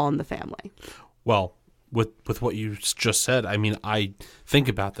befallen the family. Well, with what you just said, I mean, I think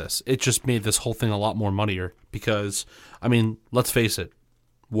about this. It just made this whole thing a lot more muddier because, I mean, let's face it.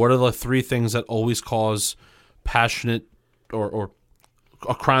 What are the three things that always cause passionate or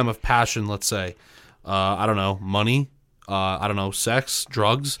a crime of passion, let's say? I don't know, money, I don't know, sex,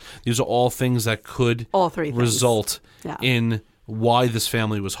 drugs. These are all things that could result in why this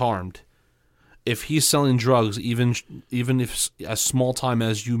family was harmed. If he's selling drugs, even if as small time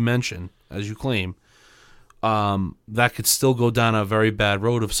as you mention, as you claim, that could still go down a very bad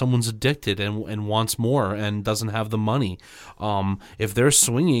road if someone's addicted and wants more and doesn't have the money. If they're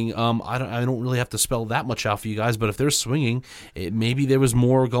swinging, I don't really have to spell that much out for you guys, but if they're swinging, maybe there was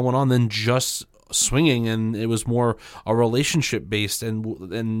more going on than just swinging, and it was more a relationship based,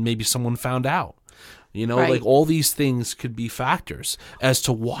 and maybe someone found out. You know, right. Like all these things could be factors as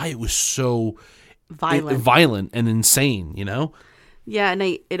to why it was so violent and insane, you know? Yeah, and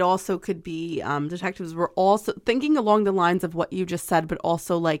it also could be detectives were also thinking along the lines of what you just said, but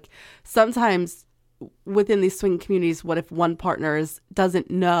also like sometimes within these swing communities, what if one partner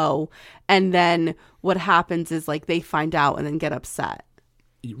doesn't know, and then what happens is like they find out and then get upset.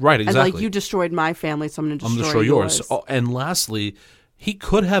 Right, exactly. And like, you destroyed my family, so I'm going to destroy yours. Oh, and lastly, he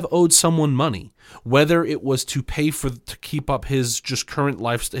could have owed someone money, whether it was to pay to keep up his just current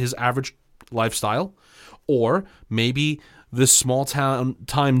his average lifestyle, or maybe this small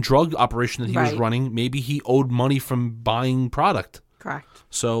time drug operation that he was running, maybe he owed money from buying product. Correct.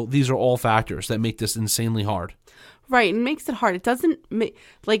 So these are all factors that make this insanely hard. Right, and makes it hard. It doesn't make,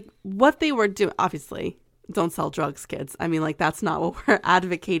 like, what they were doing, obviously, don't sell drugs, kids. I mean, like, that's not what we're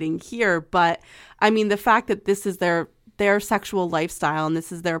advocating here. But I mean, the fact that this is their sexual lifestyle and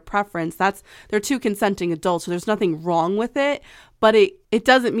this is their preference, they're two consenting adults. So there's nothing wrong with it. But it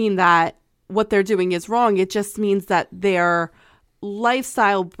doesn't mean that what they're doing is wrong. It just means that their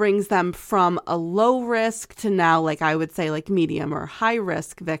lifestyle brings them from a low risk to now, like I would say, like medium or high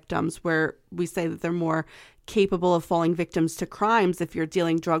risk victims, where we say that they're more capable of falling victims to crimes if you're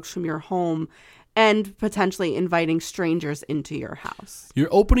dealing drugs from your home and potentially inviting strangers into your house. You're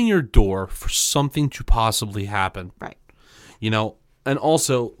opening your door for something to possibly happen. Right. You know, and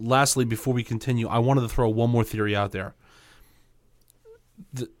also, lastly, before we continue, I wanted to throw one more theory out there.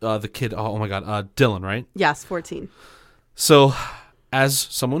 The kid, oh my God, Dylan, right? Yes, 14. So, as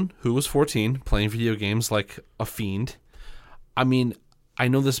someone who was 14, playing video games like a fiend, I mean, I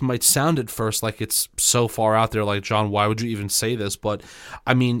know this might sound at first like it's so far out there, like, John, why would you even say this? But,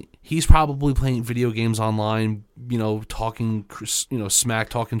 I mean, he's probably playing video games online, you know, talking, you know, smack,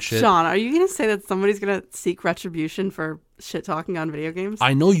 talking shit. Sean, are you going to say that somebody's going to seek retribution for shit talking on video games?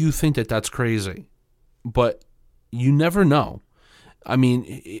 I know you think that that's crazy, but you never know. I mean,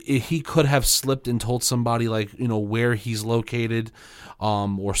 he could have slipped and told somebody, like, you know, where he's located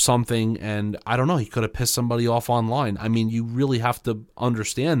or something. And I don't know, he could have pissed somebody off online. I mean, you really have to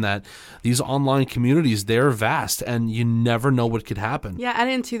understand that these online communities, they're vast and you never know what could happen. Yeah.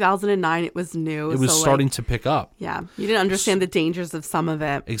 And in 2009, it was new. It was starting to pick up. Yeah. You didn't understand the dangers of some of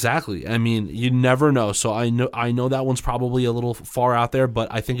it. Exactly. I mean, you never know. So I know that one's probably a little far out there, but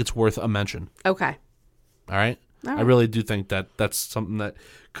I think it's worth a mention. Okay. All right. All right. I really do think that that's something that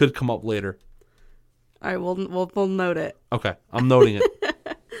could come up later. All right, we'll note it. Okay, I'm noting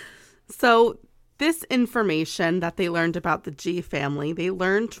it. So this information that they learned about the G family, they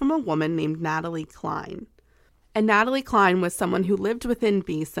learned from a woman named Natalie Klein. And Natalie Klein was someone who lived within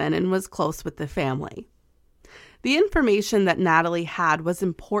Beeson and was close with the family. The information that Natalie had was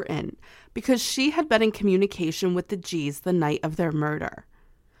important because she had been in communication with the G's the night of their murder.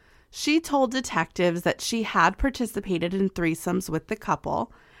 She told detectives that she had participated in threesomes with the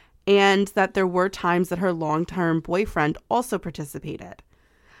couple and that there were times that her long-term boyfriend also participated.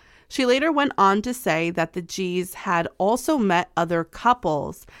 She later went on to say that the G's had also met other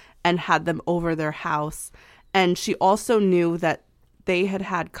couples and had them over their house, and she also knew that they had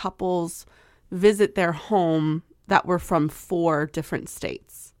had couples visit their home that were from 4 different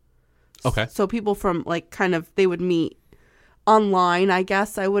states. Okay. So people from, like, kind of, they would meet online, I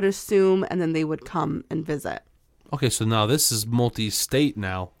guess I would assume, and then they would come and visit. Okay, so now this is multi-state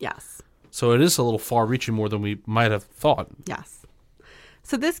now. Yes. So it is a little far-reaching more than we might have thought. Yes.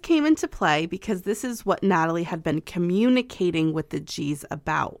 So this came into play because this is what Natalie had been communicating with the G's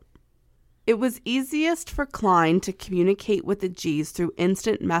about. It was easiest for Klein to communicate with the G's through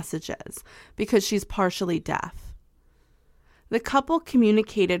instant messages because she's partially deaf. The couple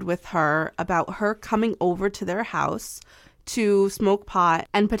communicated with her about her coming over to their house to smoke pot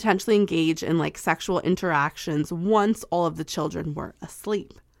and potentially engage in, like, sexual interactions once all of the children were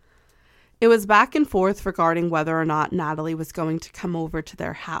asleep. It was back and forth regarding whether or not Natalie was going to come over to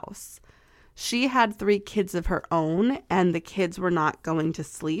their house. She had 3 kids of her own, and the kids were not going to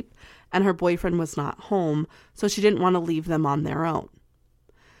sleep, and her boyfriend was not home, so she didn't want to leave them on their own.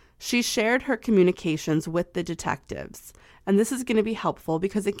 She shared her communications with the detectives, and this is going to be helpful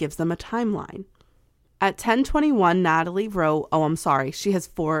because it gives them a timeline. At 10:21, Natalie wrote, she has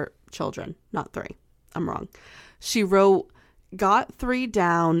 4 children, not 3. I'm wrong. She wrote, "Got 3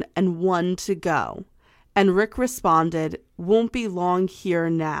 down and 1 to go." And Rick responded, "Won't be long here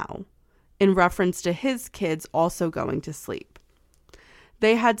now," in reference to his kids also going to sleep.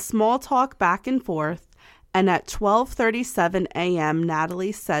 They had small talk back and forth, and at 12:37 a.m.,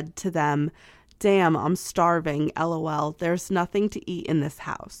 Natalie said to them, "Damn, I'm starving, LOL. There's nothing to eat in this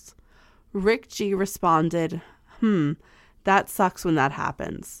house." Rick G responded, "That sucks when that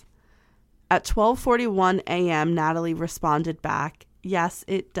happens." At 12:41 a.m., Natalie responded back, "Yes,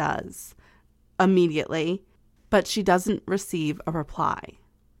 it does," immediately, but she doesn't receive a reply.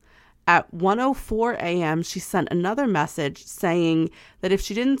 At 1:04 a.m., she sent another message saying that if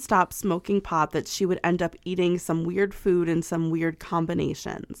she didn't stop smoking pot, that she would end up eating some weird food in some weird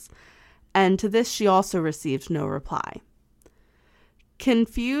combinations. And to this, she also received no reply.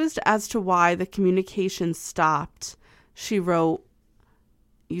 Confused as to why the communication stopped, she wrote,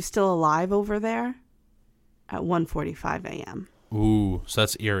 "You still alive over there?" at 1:45 a.m. Ooh, so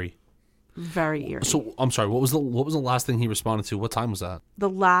that's eerie. Very eerie. So I'm sorry. What was the last thing he responded to? What time was that? The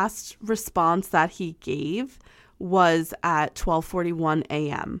last response that he gave was at 12:41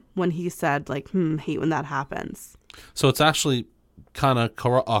 a.m. when he said, like, hate when that happens. So it's actually kind of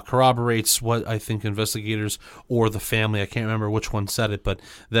corroborates what I think investigators or the family, I can't remember which one said it, but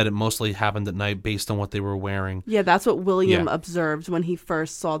that it mostly happened at night based on what they were wearing. Yeah, that's what William observed when he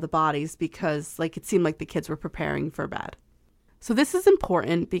first saw the bodies, because it seemed like the kids were preparing for bed. So this is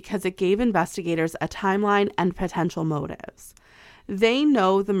important because it gave investigators a timeline and potential motives. They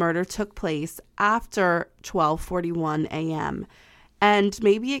know the murder took place after 12:41 a.m., and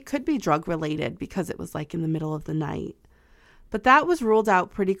maybe it could be drug-related because it was in the middle of the night. But that was ruled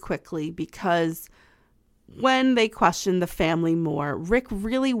out pretty quickly because when they questioned the family more, Rick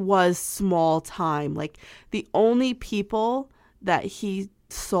really was small time. The only people that he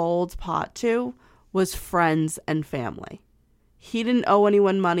sold pot to was friends and family. He didn't owe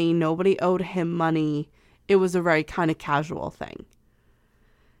anyone money. Nobody owed him money. It was a very kind of casual thing.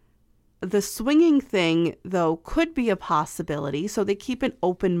 The swinging thing, though, could be a possibility, so they keep an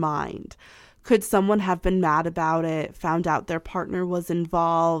open mind. Could someone have been mad about it, found out their partner was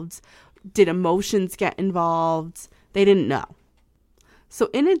involved? Did emotions get involved? They didn't know. So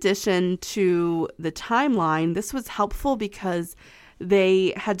in addition to the timeline, this was helpful because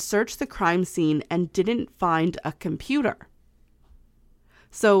they had searched the crime scene and didn't find a computer.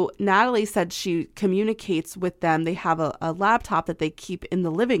 So Natalie said she communicates with them. They have a laptop that they keep in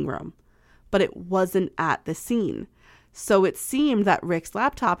the living room, but it wasn't at the scene. So it seemed that Rick's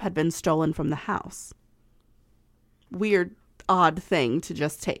laptop had been stolen from the house. Weird, odd thing to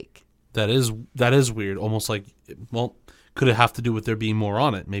just take. That is weird. Almost could it have to do with there being more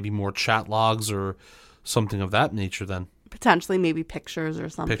on it? Maybe more chat logs or something of that nature then? Potentially maybe pictures or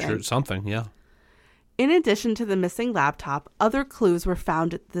something. Yeah. In addition to the missing laptop, other clues were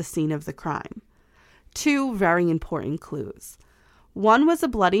found at the scene of the crime. 2 very important clues. One was a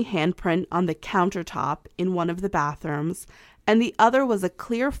bloody handprint on the countertop in one of the bathrooms, and the other was a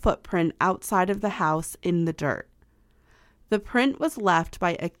clear footprint outside of the house in the dirt. The print was left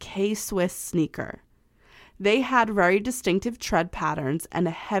by a K-Swiss sneaker. They had very distinctive tread patterns and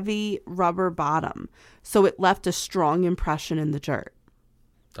a heavy rubber bottom, so it left a strong impression in the dirt.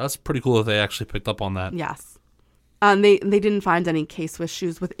 That's pretty cool that they actually picked up on that. Yes. They didn't find any K-Swiss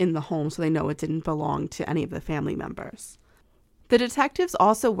shoes within the home, so they know it didn't belong to any of the family members. The detectives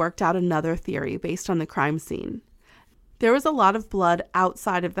also worked out another theory based on the crime scene. There was a lot of blood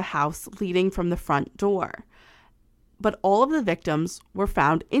outside of the house leading from the front door, but all of the victims were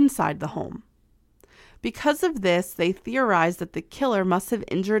found inside the home. Because of this, they theorized that the killer must have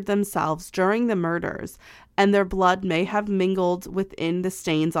injured themselves during the murders, and their blood may have mingled within the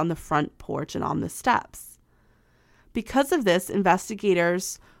stains on the front porch and on the steps. Because of this,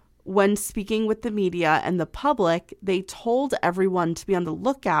 investigators, when speaking with the media and the public, they told everyone to be on the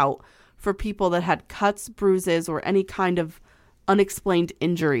lookout for people that had cuts, bruises, or any kind of unexplained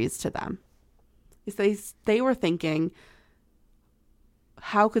injuries to them. They were thinking,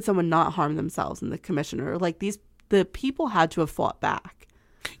 how could someone not harm themselves? And the commissioner, the people had to have fought back.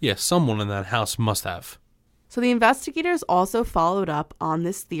 Yeah, someone in that house must have. So the investigators also followed up on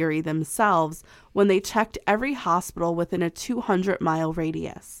this theory themselves when they checked every hospital within a 200-mile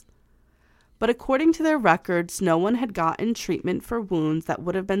radius. But according to their records, no one had gotten treatment for wounds that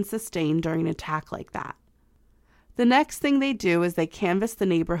would have been sustained during an attack like that. The next thing they do is they canvass the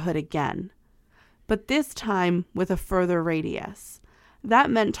neighborhood again, but this time with a further radius. That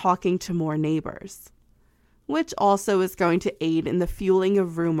meant talking to more neighbors, which also is going to aid in the fueling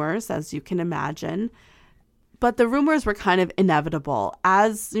of rumors, as you can imagine. But the rumors were kind of inevitable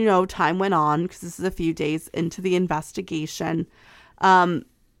as, time went on, because this is a few days into the investigation.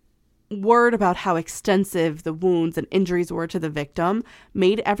 Word about how extensive the wounds and injuries were to the victim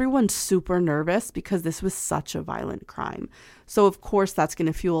made everyone super nervous because this was such a violent crime. So, of course, that's going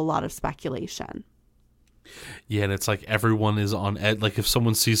to fuel a lot of speculation. Yeah, and it's everyone is on edge. If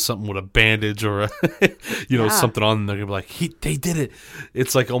someone sees something with a bandage or something on them, they're gonna be they did it.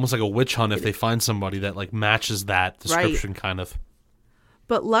 It's almost like a witch hunt if they find somebody that matches that description, right. Kind of.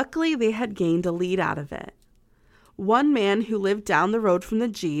 But luckily, they had gained a lead out of it. One man who lived down the road from the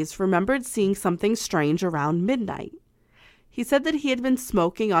G's remembered seeing something strange around midnight. He said that he had been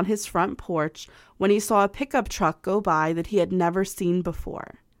smoking on his front porch when he saw a pickup truck go by that he had never seen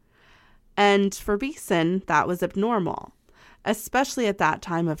before. And for Beeson, that was abnormal, especially at that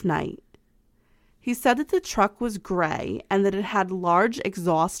time of night. He said that the truck was gray and that it had large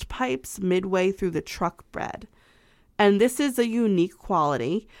exhaust pipes midway through the truck bed. And this is a unique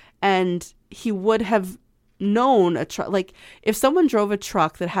quality, and he would have known a truck. If someone drove a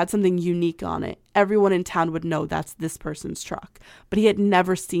truck that had something unique on it, everyone in town would know that's this person's truck. But he had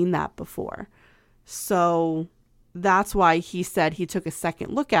never seen that before. So that's why he said he took a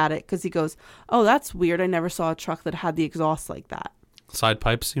second look at it, because he goes, oh, that's weird. I never saw a truck that had the exhaust like that. Side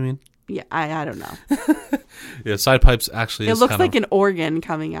pipes, you mean? Yeah, I don't know. Yeah, side pipes actually It is looks kind like of... an organ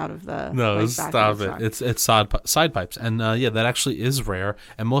coming out of the No, back stop of the it. truck. It's side pipes. And yeah, that actually is rare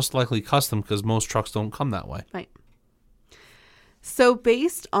and most likely custom because most trucks don't come that way. Right. So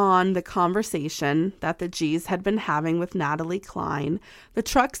based on the conversation that the G's had been having with Natalie Klein, the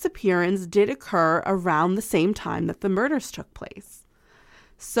truck's appearance did occur around the same time that the murders took place.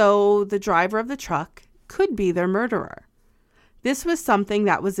 So the driver of the truck could be their murderer. This was something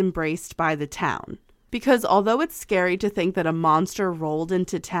that was embraced by the town, because although it's scary to think that a monster rolled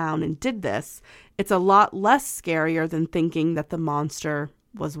into town and did this, it's a lot less scarier than thinking that the monster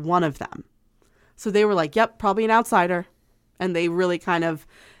was one of them. So they were like, yep, probably an outsider. And they really kind of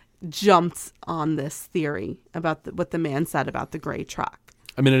jumped on this theory about what the man said about the gray truck.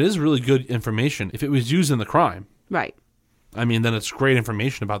 I mean, it is really good information. If it was used in the crime, right? I mean, then it's great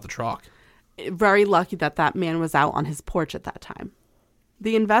information about the truck. Very lucky that that man was out on his porch at that time.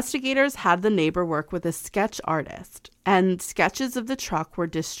 The investigators had the neighbor work with a sketch artist, and sketches of the truck were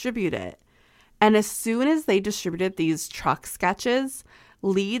distributed. And as soon as they distributed these truck sketches,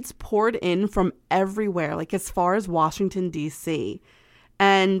 leads poured in from everywhere, like as far as Washington, D.C.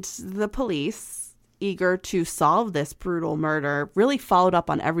 And the police, eager to solve this brutal murder, really followed up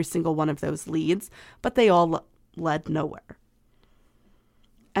on every single one of those leads, but they all led nowhere.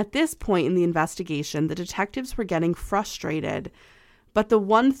 At this point in the investigation, the detectives were getting frustrated, but the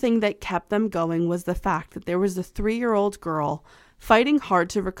one thing that kept them going was the fact that there was a 3-year-old girl fighting hard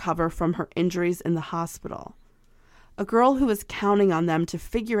to recover from her injuries in the hospital. A girl who was counting on them to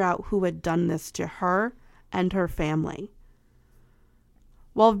figure out who had done this to her and her family.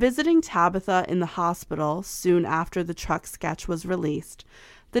 While visiting Tabitha in the hospital soon after the truck sketch was released,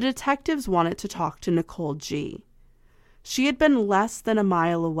 the detectives wanted to talk to Nicole G. She had been less than a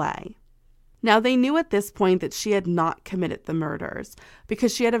mile away. Now, they knew at this point that she had not committed the murders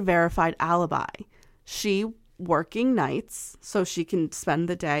because she had a verified alibi. She working nights so she can spend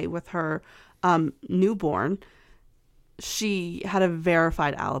the day with her newborn. She had a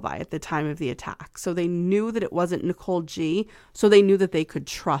verified alibi at the time of the attack. So they knew that it wasn't Nicole G, so they knew that they could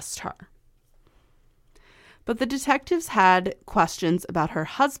trust her. But the detectives had questions about her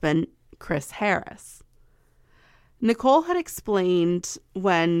husband, Chris Harris. Nicole had explained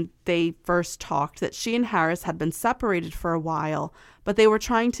when they first talked that she and Harris had been separated for a while, but they were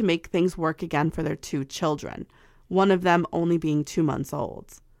trying to make things work again for their 2 children, one of them only being 2 months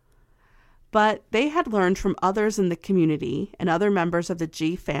old. But they had learned from others in the community and other members of the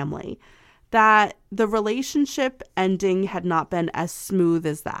G family that the relationship ending had not been as smooth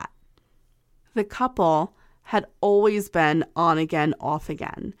as that. The couple had always been on again, off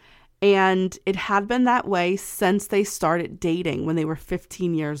again. And it had been that way since they started dating when they were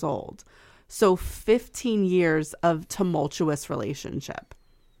 15 years old. So 15 years of tumultuous relationship.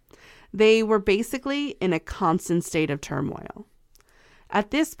 They were basically in a constant state of turmoil.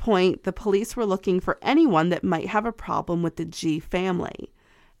 At this point, the police were looking for anyone that might have a problem with the G family.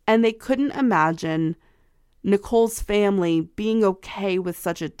 And they couldn't imagine Nicole's family being okay with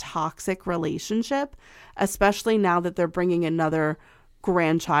such a toxic relationship, especially now that they're bringing another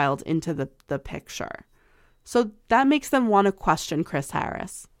grandchild into the picture. So that makes them want to question Chris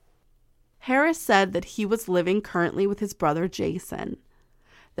Harris. Harris said that he was living currently with his brother Jason,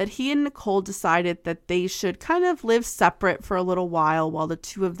 that he and Nicole decided that they should kind of live separate for a little while the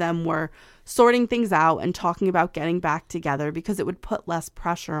 2 of them were sorting things out and talking about getting back together because it would put less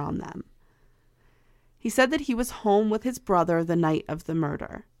pressure on them. He said that he was home with his brother the night of the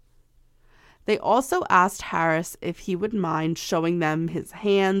murder. They also asked Harris if he would mind showing them his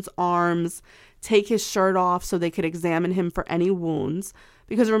hands, arms, take his shirt off so they could examine him for any wounds,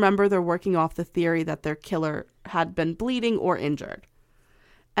 because remember, they're working off the theory that their killer had been bleeding or injured.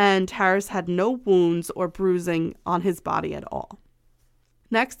 And Harris had no wounds or bruising on his body at all.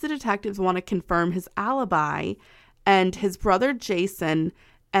 Next, the detectives want to confirm his alibi, and his brother Jason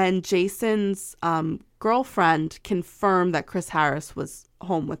and Jason's girlfriend confirmed that Chris Harris was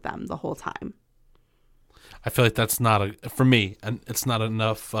home with them the whole time. I feel like that's not for me, and it's not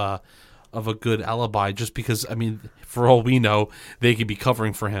enough of a good alibi, just because, I mean, for all we know, they could be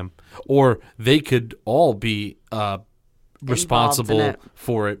covering for him, or they could all be responsible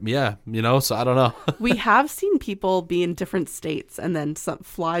for it. Yeah, so I don't know. We have seen people be in different states and then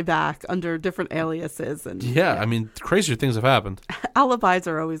fly back under different aliases. And yeah, I mean, crazier things have happened. Alibis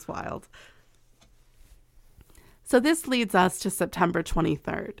are always wild. So this leads us to September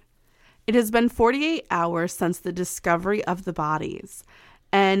 23rd. It has been 48 hours since the discovery of the bodies,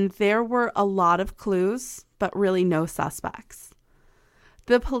 and there were a lot of clues, but really no suspects.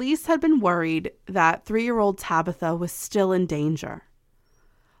 The police had been worried that 3-year-old Tabitha was still in danger.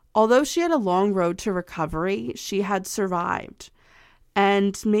 Although she had a long road to recovery, she had survived.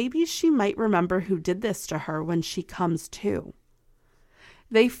 And maybe she might remember who did this to her when she comes to.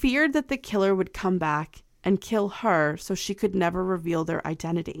 They feared that the killer would come back and kill her so she could never reveal their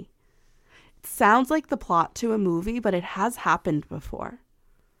identity. It sounds like the plot to a movie, but it has happened before.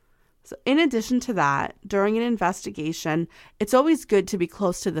 So in addition to that, during an investigation, it's always good to be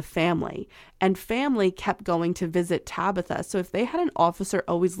close to the family. And family kept going to visit Tabitha. So if they had an officer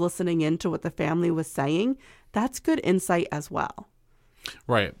always listening in to what the family was saying, that's good insight as well.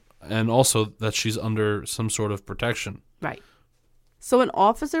 Right. And also that she's under some sort of protection. Right. So an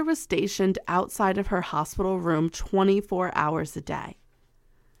officer was stationed outside of her hospital room 24 hours a day.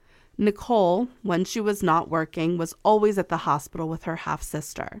 Nicole, when she was not working, was always at the hospital with her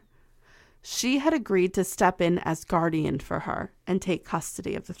half-sister. She had agreed to step in as guardian for her and take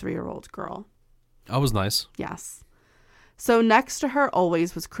custody of the 3-year-old girl. That was nice. Yes. So next to her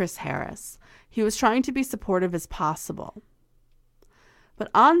always was Chris Harris. He was trying to be supportive as possible. But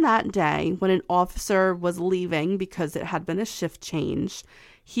on that day, when an officer was leaving because it had been a shift change,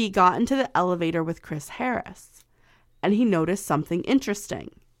 he got into the elevator with Chris Harris, and he noticed something interesting.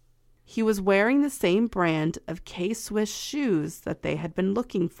 He was wearing the same brand of K-Swiss shoes that they had been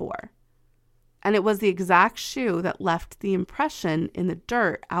looking for. And it was the exact shoe that left the impression in the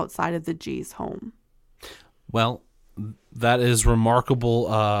dirt outside of the G's home. Well, that is remarkable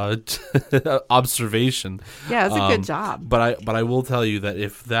observation. Yeah, it's a good job. But I will tell you that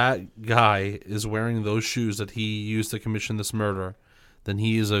if that guy is wearing those shoes that he used to commission this murder, then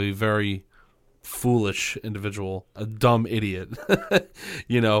he is a very foolish individual, a dumb idiot.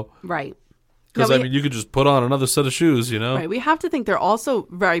 You know? Right. Because, you could just put on another set of shoes, you know? Right. We have to think they're also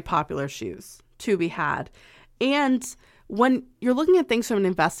very popular shoes to be had. And when you're looking at things from an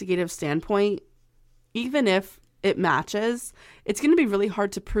investigative standpoint, even if it matches, it's going to be really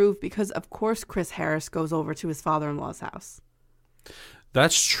hard to prove because, of course, Chris Harris goes over to his father-in-law's house.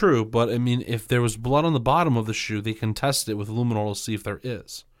 That's true, but, if there was blood on the bottom of the shoe, they can test it with luminol to see if there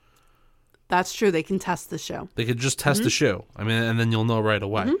is. That's true. They can test the shoe. They could just test the shoe. And then you'll know right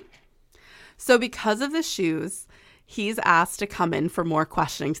away. Mm-hmm. So because of the shoes, he's asked to come in for more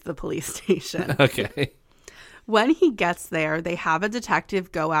questioning to the police station. Okay. When he gets there, they have a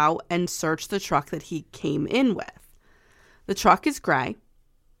detective go out and search the truck that he came in with. The truck is gray,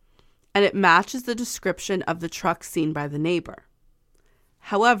 and it matches the description of the truck seen by the neighbor.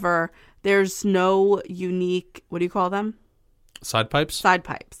 However, there's no unique, what do you call them? Side pipes? Side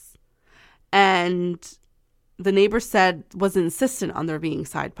pipes. And the neighbor was insistent on there being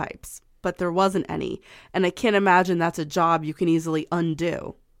side pipes, but there wasn't any. And I can't imagine that's a job you can easily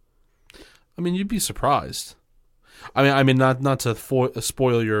undo. You'd be surprised. Not to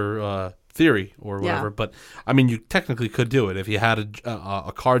spoil your theory or whatever, but you technically could do it. If you had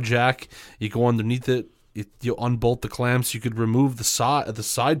a car jack, you go underneath it, you unbolt the clamps, you could remove the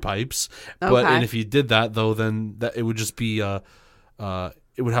side pipes. Okay. And if you did that, though, then it would just be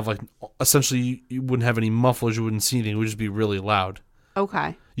it would have essentially you wouldn't have any mufflers, you wouldn't see anything. It would just be really loud.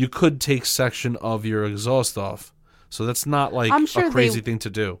 Okay. You could take section of your exhaust off. So that's not I'm sure a crazy thing to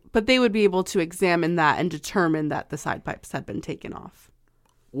do. But they would be able to examine that and determine that the side pipes had been taken off.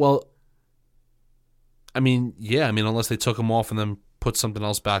 Well, unless they took them off and then put something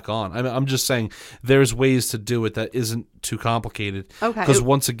else back on. I'm just saying there's ways to do it that isn't too complicated. Okay. Because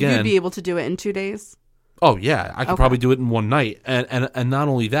once again, you'd be able to do it in 2 days? Oh, yeah. I could probably do it in one night. And not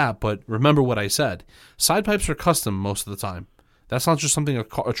only that, but remember what I said. Side pipes are custom most of the time. That's not just something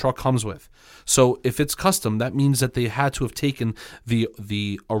a truck comes with. So if it's custom, that means that they had to have taken the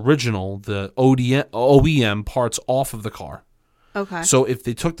original, the OEM parts off of the car. Okay. So if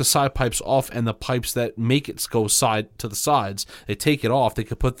they took the side pipes off and the pipes that make it go side to the sides, they take it off, they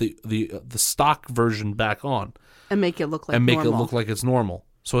could put the stock version back on. And make it look like normal. It look like it's normal.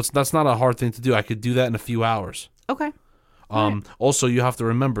 So that's not a hard thing to do. I could do that in a few hours. Okay. Also, you have to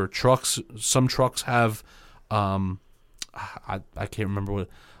remember, some trucks have... I can't remember what,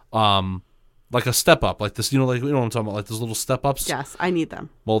 like a step up, like this, you know what I'm talking about, like those little step ups. Yes, I need them.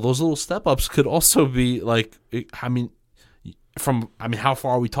 Well, those little step ups could also be how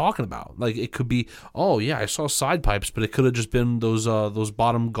far are we talking about? Like it could be, oh yeah, I saw side pipes, but it could have just been those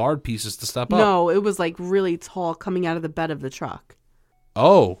bottom guard pieces to step up. No, it was really tall coming out of the bed of the truck.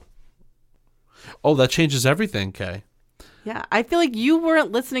 Oh, that changes everything, Kay. Yeah, I feel like you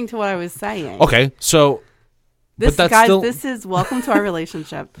weren't listening to what I was saying. Okay, so. This is welcome to our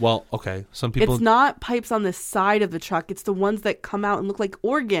relationship. Well, okay. Some people... It's not pipes on the side of the truck. It's the ones that come out and look like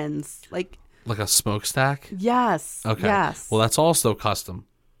organs. Like a smokestack? Yes. Okay. Yes. Well, that's also custom.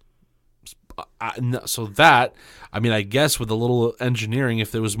 So that, I mean, I guess with a little engineering,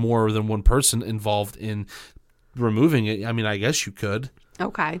 if there was more than one person involved in removing it, I mean, I guess you could.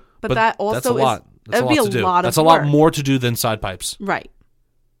 Okay. But that also that's a lot. That's it'd be a lot to do. lot of That's a lot work. more to do than side pipes. Right.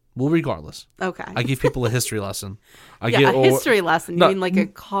 Well, regardless. Okay. I give people a history lesson. A history lesson. You mean like a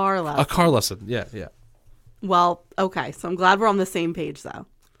car lesson? A car lesson. Yeah, yeah. Well, okay. So I'm glad we're on the same page, though.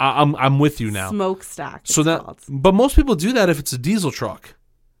 I'm with you now. Smokestack. So but most people do that if it's a diesel truck.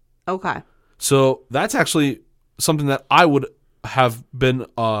 Okay. So that's actually something that I would have been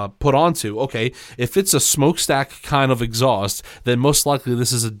put onto. Okay, if it's a smokestack kind of exhaust, then most likely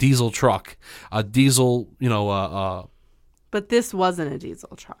this is a diesel truck. A diesel, But this wasn't a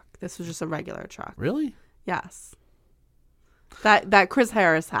diesel truck. This was just a regular truck. Really? Yes. That Chris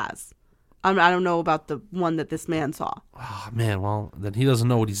Harris has. I don't know about the one that this man saw. Oh, man, well, then he doesn't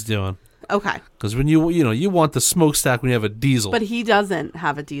know what he's doing. Okay. Because when you want the smokestack when you have a diesel. But he doesn't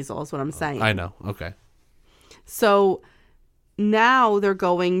have a diesel is what I'm saying. I know. Okay. So now they're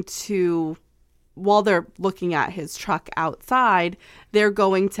going to, while they're looking at his truck outside, they're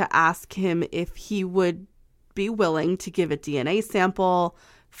going to ask him if he would be willing to give a DNA sample,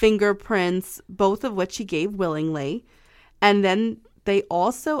 fingerprints, both of which he gave willingly. And then they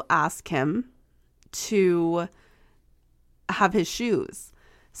also ask him to have his shoes.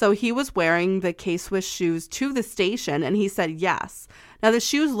 So he was wearing the K-Swiss shoes to the station, and he said yes. Now, the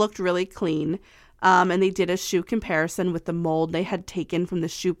shoes looked really clean, and they did a shoe comparison with the mold they had taken from the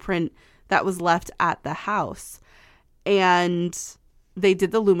shoe print that was left at the house. And they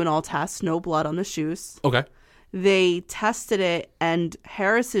did the luminol test, no blood on the shoes. Okay. They tested it, and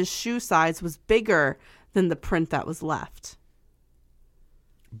Harris's shoe size was bigger than the print that was left.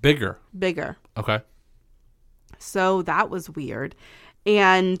 Bigger. Okay. So that was weird.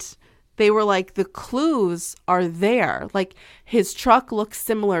 And they were like, the clues are there. Like, his truck looks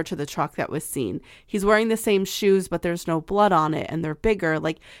similar to the truck that was seen. He's wearing the same shoes, but there's no blood on it, and they're bigger.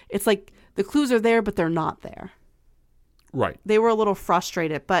 Like, it's like the clues are there, but they're not there. Right. They were a little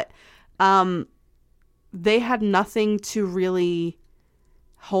frustrated, but they had nothing to really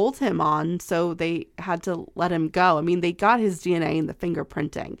hold him on, so they had to let him go. I mean, they got his DNA and the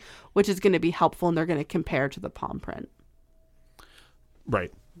fingerprinting, which is going to be helpful, and they're going to compare to the palm print.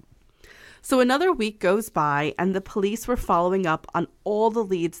 Right. So another week goes by, and the police were following up on all the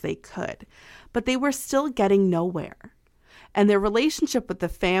leads they could, but they were still getting nowhere. And their relationship with the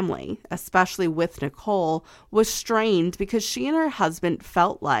family, especially with Nicole, was strained because she and her husband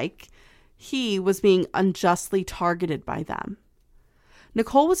felt like he was being unjustly targeted by them.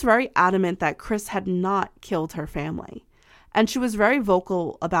 Nicole was very adamant that Chris had not killed her family, and she was very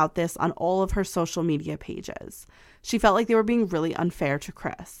vocal about this on all of her social media pages. She felt like they were being really unfair to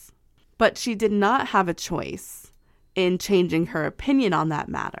Chris. But she did not have a choice in changing her opinion on that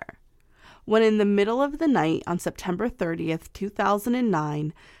matter. When in the middle of the night on September 30th,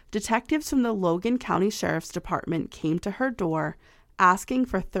 2009, detectives from the Logan County Sheriff's Department came to her door asking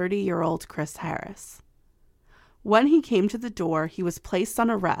for 30-year-old Chris Harris. When he came to the door, he was placed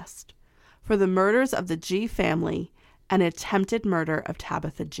on arrest for the murders of the G family and attempted murder of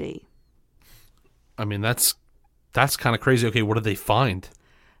Tabitha G. I mean, that's kind of crazy. Okay, what did they find?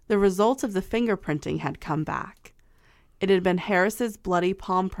 The results of the fingerprinting had come back. It had been Harris's bloody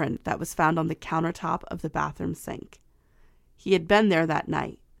palm print that was found on the countertop of the bathroom sink. He had been there that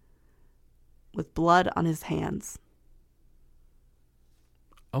night with blood on his hands.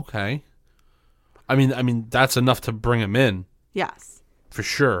 Okay. I mean, that's enough to bring him in. Yes. For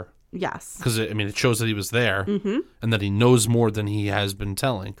sure. Yes. Because, it shows that he was there Mm-hmm. and that he knows more than he has been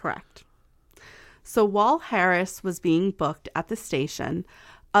telling. Correct. So while Harris was being booked at the station,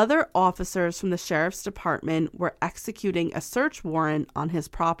 other officers from the sheriff's department were executing a search warrant on his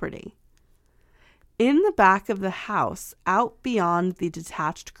property. In the back of the house, out beyond the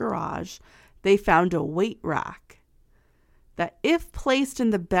detached garage, they found a weight rack that, if placed in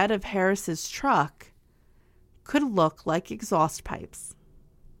the bed of Harris's truck, could look like exhaust pipes.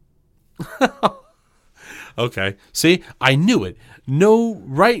 Okay. See, I knew it. No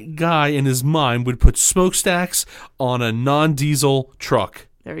right guy in his mind would put smokestacks on a non-diesel truck.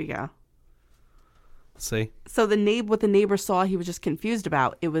 There you go. See? So what the neighbor saw, he was just confused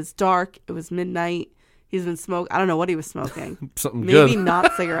about. It was dark. It was midnight. He's been smoking. I don't know what he was smoking. Something good. Maybe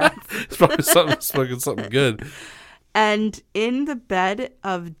not cigarettes. It's probably smoking something good. And in the bed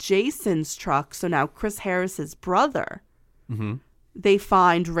of Jason's truck, so now Chris Harris's brother, mm-hmm. they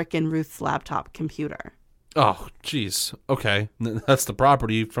find Rick and Ruth's laptop computer. Oh, jeez. Okay. That's the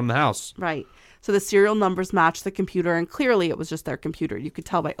property from the house. Right. So the serial numbers match the computer, and clearly it was just their computer. You could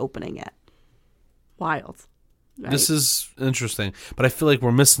tell by opening it. Wild. Right. This is interesting, but I feel like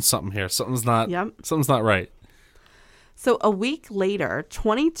we're missing something here. Something's not right. So a week later,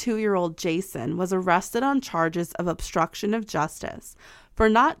 22-year-old Jason was arrested on charges of obstruction of justice for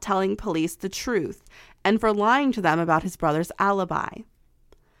not telling police the truth and for lying to them about his brother's alibi.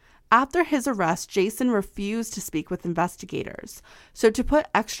 After his arrest, Jason refused to speak with investigators. So to put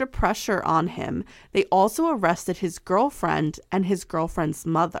extra pressure on him, they also arrested his girlfriend and his girlfriend's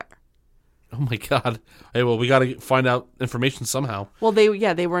mother. Oh my God. Hey, well, we got to find out information somehow. Well, they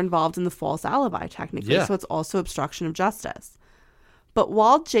were involved in the false alibi, technically, Yeah. so it's also obstruction of justice. But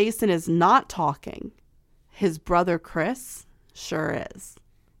while Jason is not talking, his brother Chris sure is.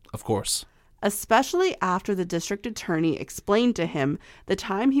 Of course. Especially after the district attorney explained to him the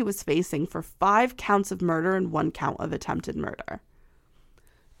time he was facing for 5 counts of murder and 1 count of attempted murder.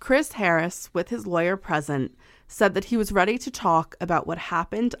 Chris Harris, with his lawyer present, said that he was ready to talk about what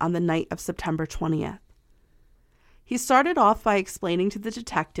happened on the night of September 20th. He started off by explaining to the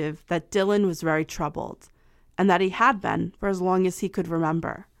detective that Dylan was very troubled, and that he had been for as long as he could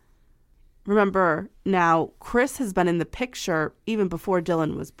remember. Remember, now, Chris has been in the picture even before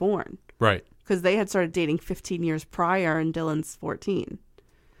Dylan was born. Right. Because they had started dating 15 years prior and Dylan's 14.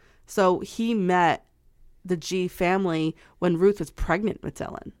 So he met the G family when Ruth was pregnant with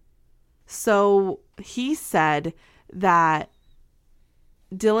Dylan. So he said that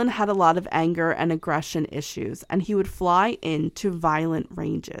Dylan had a lot of anger and aggression issues, and he would fly into violent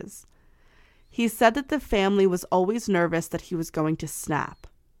ranges. He said that the family was always nervous that he was going to snap.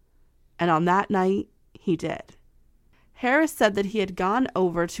 And on that night, he did. Harris said that he had gone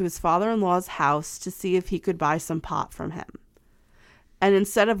over to his father-in-law's house to see if he could buy some pot from him. And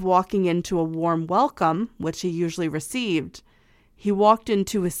instead of walking into a warm welcome, which he usually received, he walked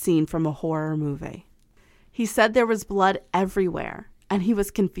into a scene from a horror movie. He said there was blood everywhere, and he was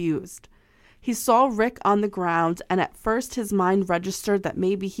confused. He saw Rick on the ground, and at first his mind registered that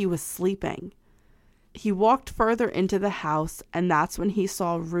maybe he was sleeping. He walked further into the house, and that's when he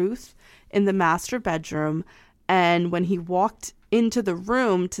saw Ruth in the master bedroom. And when he walked into the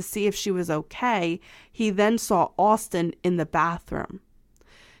room to see if she was okay, he then saw Austin in the bathroom.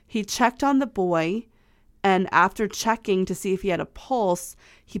 He checked on the boy, and after checking to see if he had a pulse,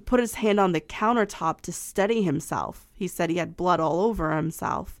 he put his hand on the countertop to steady himself. He said he had blood all over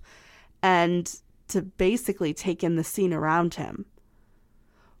himself, and to basically take in the scene around him.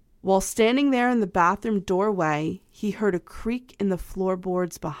 While standing there in the bathroom doorway, he heard a creak in the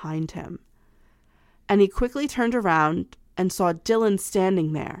floorboards behind him. And he quickly turned around and saw Dylan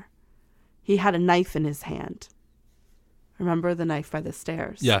standing there. He had a knife in his hand. Remember the knife by the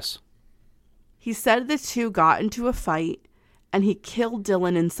stairs? Yes. He said the two got into a fight, and he killed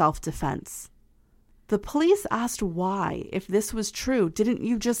Dylan in self-defense. The police asked why, if this was true. Didn't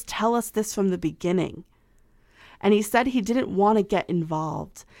you just tell us this from the beginning? And he said he didn't want to get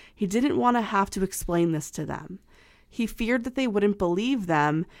involved. He didn't want to have to explain this to them. He feared that they wouldn't believe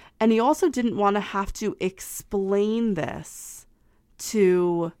them, and he also didn't want to have to explain this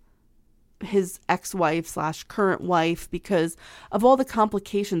to his ex-wife / current wife because of all the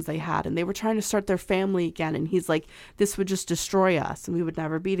complications they had, and they were trying to start their family again, and he's like, this would just destroy us and we would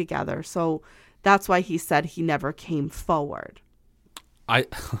never be together. So that's why he said he never came forward. I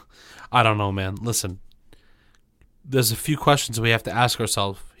don't know, man. Listen, there's a few questions we have to ask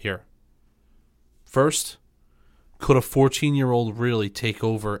ourselves here. First, could a 14-year-old really take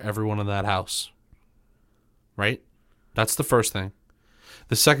over everyone in that house? Right? That's the first thing.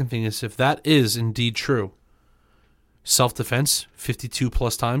 The second thing is, if that is indeed true, self-defense 52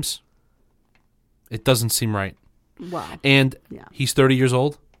 plus times, it doesn't seem right. Wow. And he's 30 years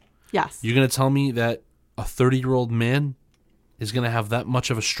old? Yes. You're going to tell me that a 30-year-old man is going to have that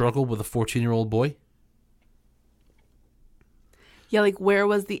much of a struggle with a 14-year-old boy? Yeah, like where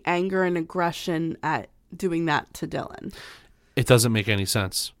was the anger and aggression at doing that to Dylan? It doesn't make any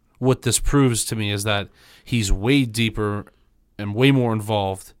sense. What this proves to me is that he's way deeper and way more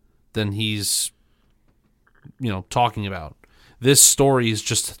involved than he's, talking about. This story is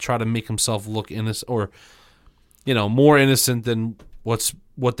just to try to make himself look innocent, or, more innocent than what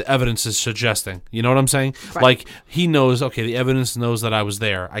the evidence is suggesting. You know what I'm saying? Right. Like, he knows, okay, the evidence knows that I was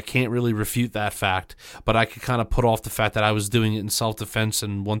there. I can't really refute that fact, but I could kind of put off the fact that I was doing it in self-defense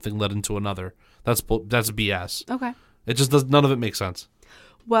and one thing led into another. That's BS. Okay. It just does. None of it makes sense.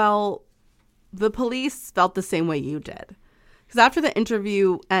 Well, the police felt the same way you did. Because after the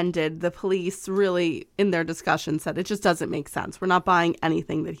interview ended, the police really, in their discussion, said it just doesn't make sense. We're not buying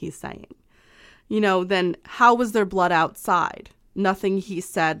anything that he's saying. Then how was there blood outside? Nothing he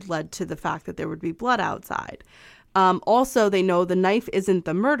said led to the fact that there would be blood outside. Also, they know the knife isn't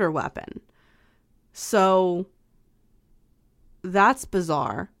the murder weapon. So that's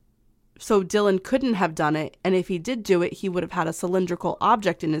bizarre. So Dylan couldn't have done it, and if he did do it, he would have had a cylindrical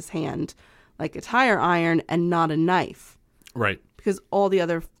object in his hand, like a tire iron, and not a knife. Right. Because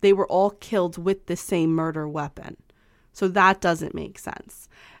they were all killed with the same murder weapon. So that doesn't make sense.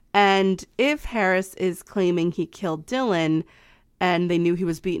 And if Harris is claiming he killed Dylan and they knew he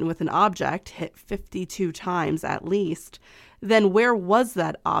was beaten with an object, hit 52 times at least, then where was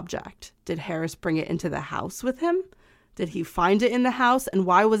that object? Did Harris bring it into the house with him? Did he find it in the house? And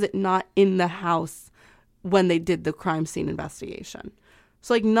why was it not in the house when they did the crime scene investigation?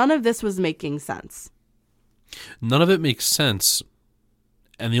 So, none of this was making sense. None of it makes sense.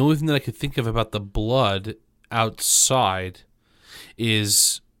 And the only thing that I could think of about the blood outside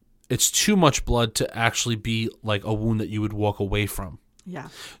is it's too much blood to actually be like a wound that you would walk away from. Yeah.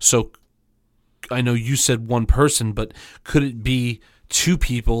 So I know you said one person, but could it be two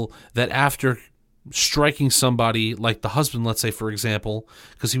people that after striking somebody, like the husband, let's say, for example,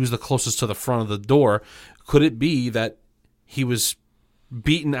 because he was the closest to the front of the door, could it be that he was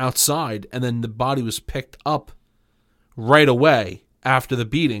beaten outside and then the body was picked up right away after the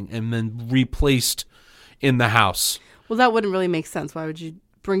beating and then replaced in the house? Well, that wouldn't really make sense. Why would you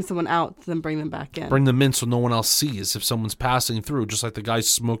bring someone out, then bring them back in? Bring them in so no one else sees if someone's passing through, just like the guy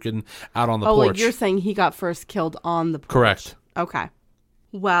smoking out on the porch. Oh, like you're saying he got first killed on the porch. Correct. Okay.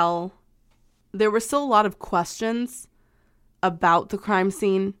 Well, there were still a lot of questions about the crime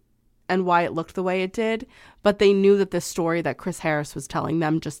scene and why it looked the way it did, but they knew that the story that Chris Harris was telling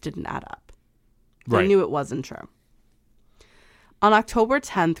them just didn't add up. They knew it wasn't true. On October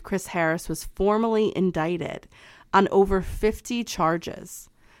 10th, Chris Harris was formally indicted on over 50 charges,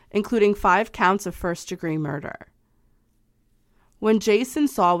 including 5 counts of first-degree murder. When Jason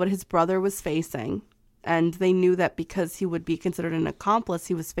saw what his brother was facing, and they knew that because he would be considered an accomplice,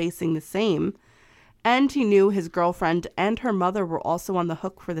 he was facing the same, and he knew his girlfriend and her mother were also on the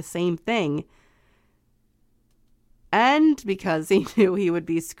hook for the same thing, and because he knew he would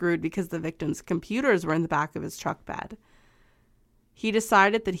be screwed because the victim's computers were in the back of his truck bed, he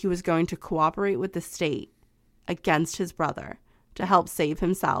decided that he was going to cooperate with the state against his brother to help save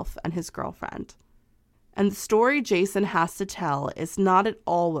himself and his girlfriend. And the story Jason has to tell is not at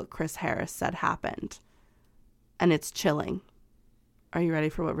all what Chris Harris said happened. And it's chilling. Are you ready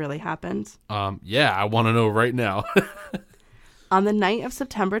for what really happened? Yeah, I want to know right now. On the night of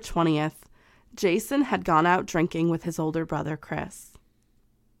September 20th, Jason had gone out drinking with his older brother, Chris.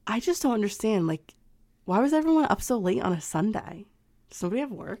 I just don't understand, why was everyone up so late on a Sunday? Does nobody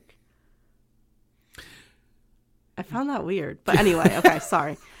have work? I found that weird. But anyway, okay,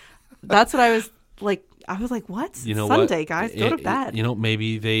 sorry. That's what I was like, what? You know Sunday, what? Guys, go to bed.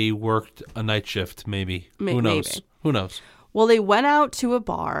 Maybe they worked a night shift, maybe. Who knows? Maybe. Who knows? Well, they went out to a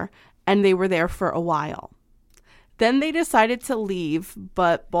bar, and they were there for a while. Then they decided to leave,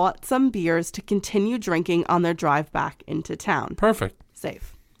 but bought some beers to continue drinking on their drive back into town. Perfect.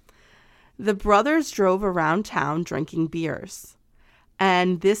 Safe. The brothers drove around town drinking beers.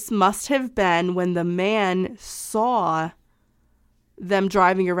 And this must have been when the man saw them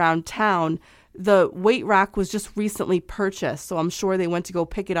driving around town. The weight rack was just recently purchased, so I'm sure they went to go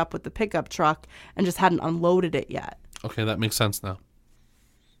pick it up with the pickup truck and just hadn't unloaded it yet. Okay, that makes sense now.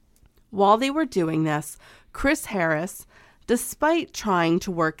 While they were doing this, Chris Harris, despite trying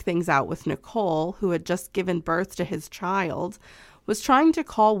to work things out with Nicole, who had just given birth to his child, was trying to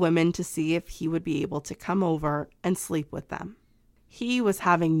call women to see if he would be able to come over and sleep with them. He was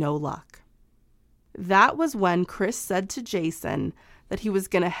having no luck. That was when Chris said to Jason that he was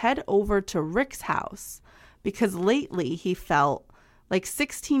going to head over to Rick's house because lately he felt like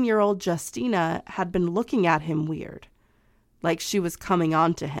 16-year-old Justina had been looking at him weird, like she was coming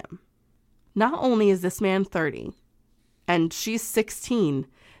on to him. Not only is this man 30 and she's 16,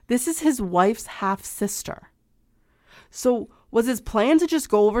 this is his wife's half-sister. So was his plan to just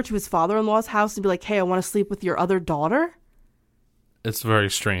go over to his father-in-law's house and be like, hey, I want to sleep with your other daughter? It's very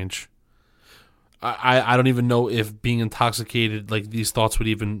strange. I don't even know if being intoxicated, these thoughts would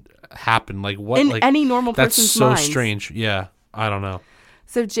even happen. What? In any normal person's mind. That's so strange. Yeah, I don't know.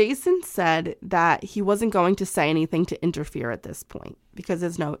 So Jason said that he wasn't going to say anything to interfere at this point because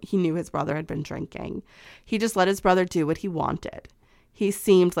he knew his brother had been drinking. He just let his brother do what he wanted. He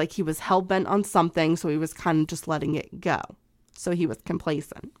seemed like he was hell-bent on something, so he was kind of just letting it go. So he was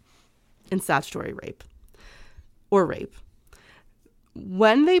complacent in statutory rape. Or rape.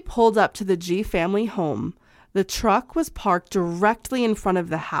 When they pulled up to the G family home, the truck was parked directly in front of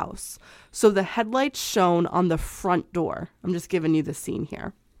the house, so the headlights shone on the front door. I'm just giving you the scene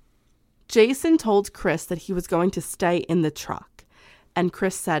here. Jason told Chris that he was going to stay in the truck, and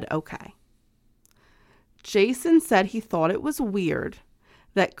Chris said, okay. Jason said he thought it was weird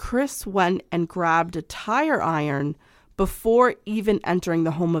that Chris went and grabbed a tire iron before even entering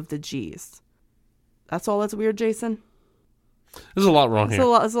the home of the G's. That's all that's weird, Jason? There's a lot wrong here.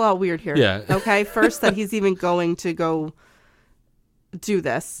 There's a lot weird here. Yeah. Okay, first that he's even going to go do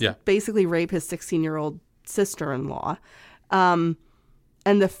this. Yeah. Basically rape his 16-year-old sister-in-law. And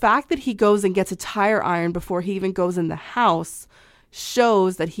the fact that he goes and gets a tire iron before he even goes in the house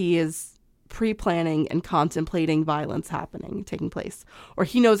shows that he is pre-planning and contemplating violence taking place. Or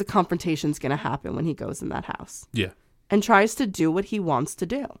he knows a confrontation is going to happen when he goes in that house. Yeah. And tries to do what he wants to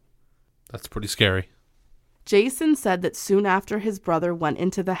do. That's pretty scary. Jason said that soon after his brother went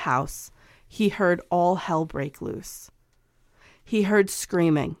into the house, he heard all hell break loose. He heard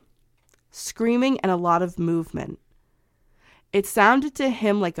screaming and a lot of movement. It sounded to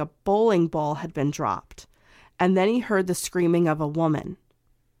him like a bowling ball had been dropped, and then he heard the screaming of a woman.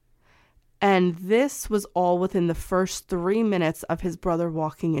 And this was all within the first 3 minutes of his brother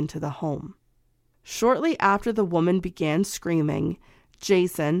walking into the home. Shortly after the woman began screaming,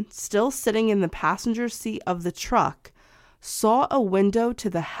 Jason, still sitting in the passenger seat of the truck, saw a window to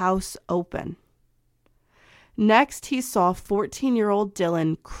the house open. Next, he saw 14-year-old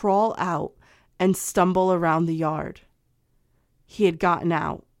Dylan crawl out and stumble around the yard. He had gotten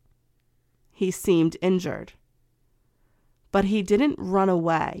out. He seemed injured. But he didn't run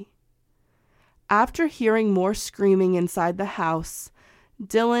away. After hearing more screaming inside the house,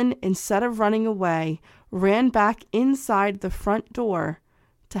 Dylan, instead of running away, ran back inside the front door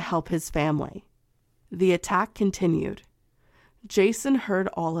to help his family. The attack continued. Jason heard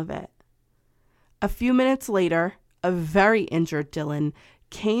all of it. A few minutes later, a very injured Dylan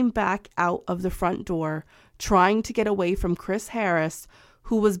came back out of the front door, trying to get away from Chris Harris,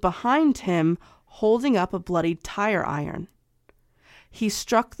 who was behind him holding up a bloodied tire iron. He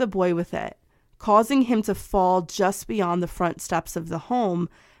struck the boy with it, causing him to fall just beyond the front steps of the home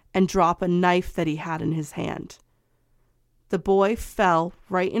and drop a knife that he had in his hand. The boy fell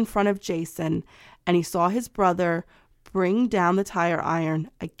right in front of Jason, and he saw his brother bring down the tire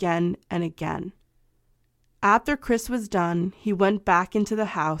iron again and again. After Chris was done, he went back into the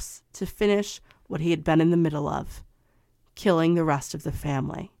house to finish what he had been in the middle of, killing the rest of the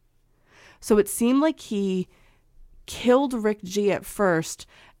family. So it seemed like he killed Rick G at first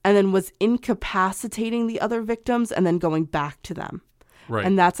and then was incapacitating the other victims and then going back to them. Right.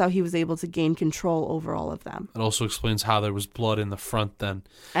 And that's how he was able to gain control over all of them. It also explains how there was blood in the front then.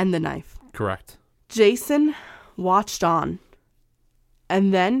 And the knife. Correct. Jason watched on.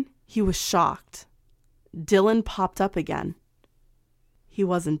 And then he was shocked. Dylan popped up again. He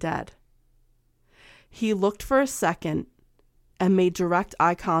wasn't dead. He looked for a second and made direct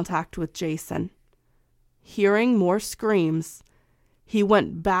eye contact with Jason. Hearing more screams, he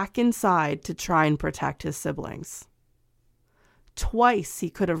went back inside to try and protect his siblings. Twice he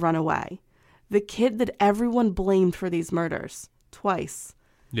could have run away. The kid that everyone blamed for these murders. Twice.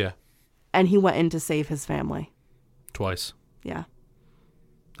 Yeah. And he went in to save his family. Twice. Yeah.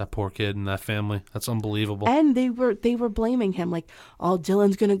 That poor kid and that family. That's unbelievable. And they were blaming him like, oh,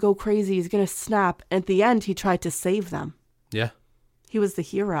 Dylan's going to go crazy. He's going to snap. At the end, he tried to save them. Yeah. He was the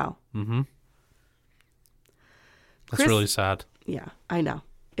hero. Mm-hmm. That's really sad. Yeah, I know.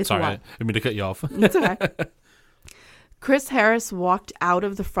 It's Sorry, wild. I mean to cut you off. It's okay. Chris Harris walked out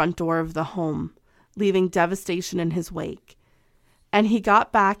of the front door of the home, leaving devastation in his wake, and he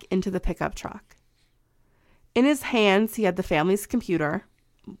got back into the pickup truck. In his hands, he had the family's computer.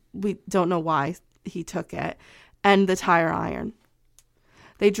 We don't know why he took it, and the tire iron.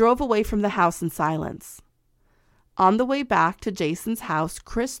 They drove away from the house in silence. On the way back to Jason's house,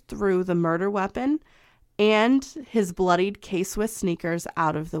 Chris threw the murder weapon and his bloodied K-Swiss sneakers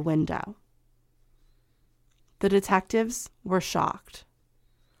out of the window. The detectives were shocked.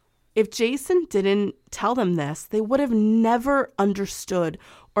 If Jason didn't tell them this, they would have never understood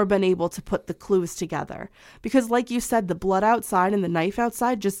or been able to put the clues together. Because like you said, the blood outside and the knife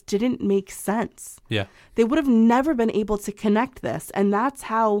outside just didn't make sense. Yeah. They would have never been able to connect this. And that's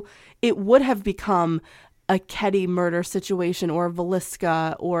how it would have become a Ketty murder situation or a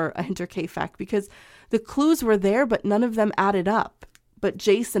Velisca or a Hinterkaifeck, because the clues were there, but none of them added up. But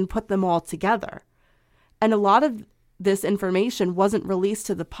Jason put them all together. And a lot of this information wasn't released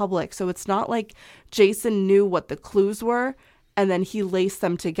to the public. So it's not like Jason knew what the clues were and then he laced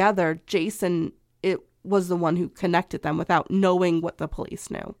them together. Jason, it was the one who connected them without knowing what the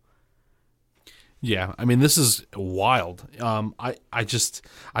police knew. Yeah, I mean, this is wild. I just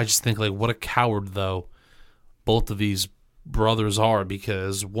think, like, what a coward, though, both of these brothers are,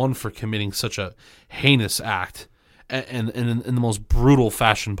 because one for committing such a heinous act and in the most brutal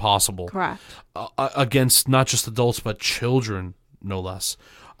fashion possible. Correct. Against not just adults but children, no less.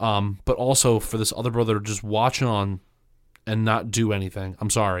 But also for this other brother to just watch on and not do anything. I'm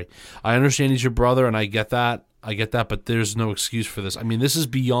sorry. I understand he's your brother, and I get that. But there's no excuse for this. I mean, this is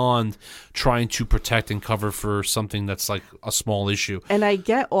beyond trying to protect and cover for something that's like a small issue. And I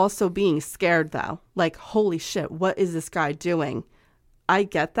get also being scared, though. Like, holy shit, what is this guy doing? I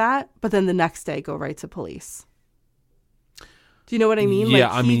get that, but then the next day go right to police. Do you know what I mean?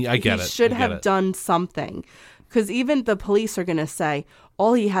 Yeah, like, I get it. He should have done something. Because even the police are going to say,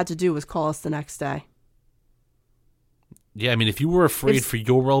 all he had to do was call us the next day. Yeah, I mean, if you were afraid for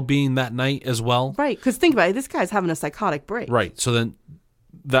your well-being that night as well. Right, because think about it. This guy's having a psychotic break. Right, so then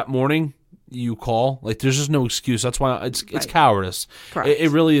that morning you call. Like, there's just no excuse. That's why it's cowardice. Correct. It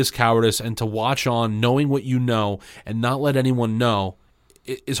really is cowardice. And to watch on knowing what you know and not let anyone know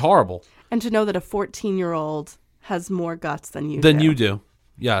is horrible. And to know that a 14-year-old has more guts than you do. Than you do,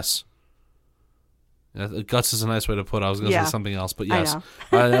 yes. Guts is a nice way to put it. I was going to say something else, but yes.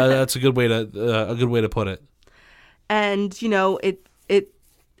 That's a good way to put it. And, you know,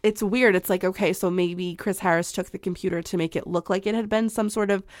 it's weird. It's like, okay, so maybe Chris Harris took the computer to make it look like it had been some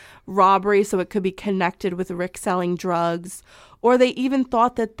sort of robbery, so it could be connected with Rick selling drugs. Or they even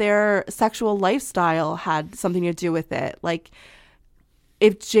thought that their sexual lifestyle had something to do with it. Like,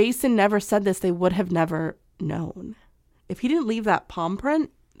 if Jason never said this, they would have never known. If he didn't leave that palm print,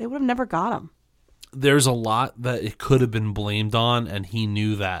 they would have never got him. There's a lot that it could have been blamed on, and he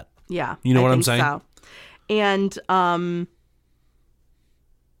knew that. Yeah. You know what I'm saying? So. And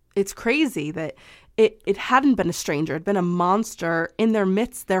it's crazy that it hadn't been a stranger. It had been a monster in their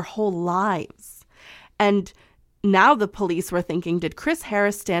midst their whole lives. And now the police were thinking, did Chris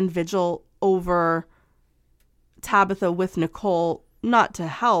Harris stand vigil over Tabitha with Nicole, not to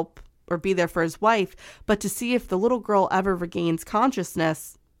help or be there for his wife, but to see if the little girl ever regains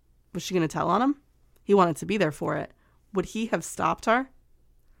consciousness? Was she going to tell on him? He wanted to be there for it. Would he have stopped her?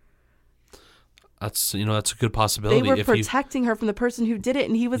 That's a good possibility. They were protecting her from the person who did it,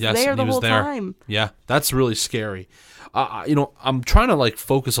 and he was there the whole time. Yeah, that's really scary. I'm trying to like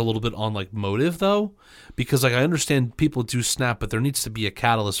focus a little bit on like motive though, because like I understand people do snap, but there needs to be a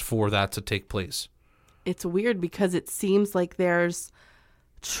catalyst for that to take place. It's weird because it seems like there's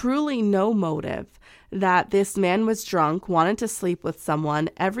truly no motive. That this man was drunk, wanted to sleep with someone.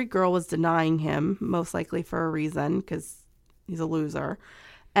 Every girl was denying him, most likely for a reason, because he's a loser.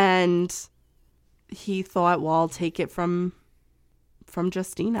 And he thought, well, I'll take it from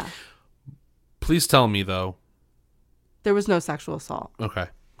Justina. Please tell me, though. There was no sexual assault. Okay,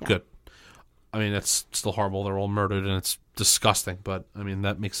 good. I mean, that's still horrible. They're all murdered, and it's disgusting. But, I mean,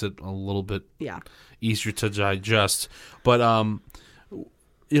 that makes it a little bit easier to digest. But,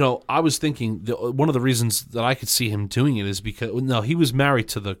 I was thinking one of the reasons that I could see him doing it is because, he was married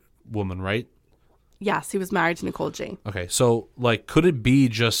to the woman, right? Yes, he was married to Nicole G. Okay, so, like, could it be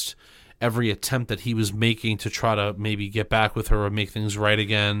just every attempt that he was making to try to maybe get back with her or make things right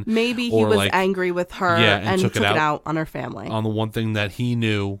again? Maybe he was angry with her and took it out on her family. On the one thing that he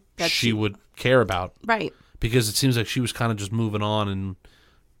knew that she would care about. Right. Because it seems like she was kind of just moving on and,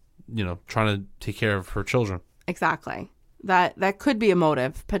 trying to take care of her children. Exactly. That could be a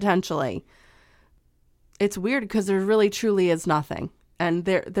motive, potentially. It's weird because there really truly is nothing. And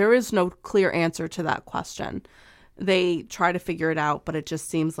there is no clear answer to that question. They try to figure it out, but it just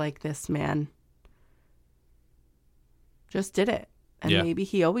seems like this man just did it. And maybe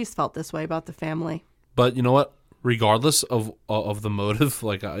he always felt this way about the family. But you know what? Regardless of the motive,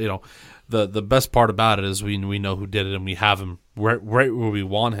 like, the best part about it is we know who did it and we have him right where we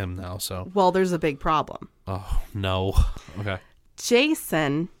want him now. So well, there's a big problem. Oh, no. Okay.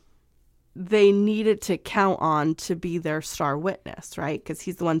 Jason, they needed to count on to be their star witness, right? Because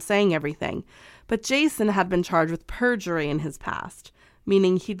he's the one saying everything. But Jason had been charged with perjury in his past,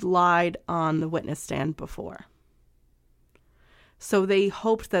 meaning he'd lied on the witness stand before. So they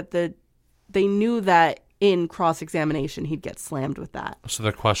hoped that they knew that in cross-examination he'd get slammed with that. So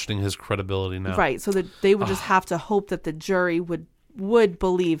they're questioning his credibility now. Right, so that they would just have to hope that the jury would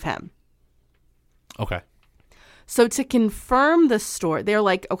believe him. Okay. So to confirm the story, they're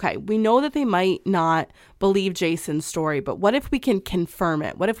like, okay, we know that they might not believe Jason's story, but what if we can confirm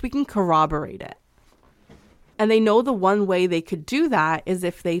it? What if we can corroborate it? And they know the one way they could do that is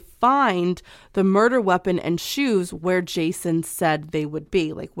if they find the murder weapon and shoes where Jason said they would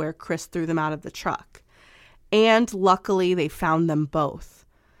be, like where Chris threw them out of the truck. And luckily, they found them both.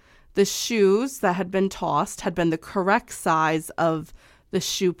 The shoes that had been tossed had been the correct size of the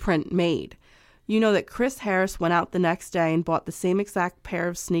shoe print made. You know that Chris Harris went out the next day and bought the same exact pair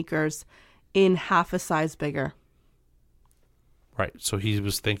of sneakers in half a size bigger. Right. So he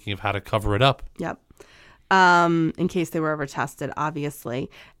was thinking of how to cover it up. Yep. In case they were ever tested, obviously.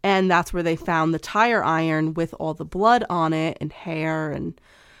 And that's where they found the tire iron with all the blood on it and hair and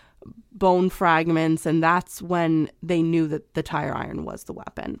bone fragments. And that's when they knew that the tire iron was the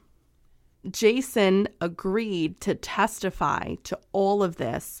weapon. Jason agreed to testify to all of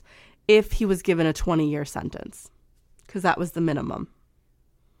this if he was given a 20-year sentence, because that was the minimum.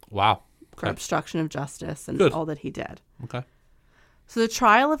 Wow. For obstruction of justice and all that he did. Okay. So the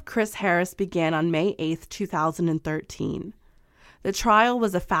trial of Chris Harris began on May 8th, 2013. The trial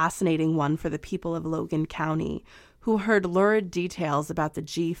was a fascinating one for the people of Logan County, who heard lurid details about the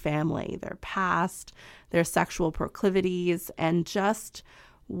G family, their past, their sexual proclivities, and just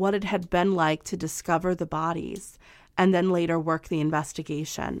what it had been like to discover the bodies and then later work the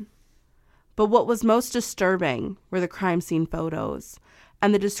investigation. But what was most disturbing were the crime scene photos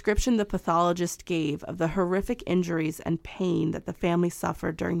and the description the pathologist gave of the horrific injuries and pain that the family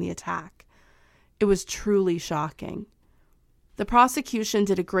suffered during the attack. It was truly shocking. The prosecution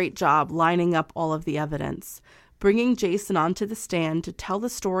did a great job lining up all of the evidence, bringing Jason onto the stand to tell the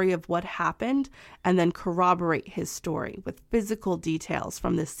story of what happened and then corroborate his story with physical details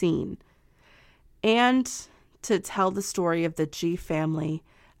from the scene, and to tell the story of the G family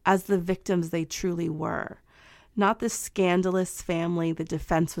as the victims they truly were, not the scandalous family the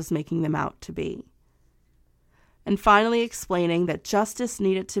defense was making them out to be. And finally explaining that justice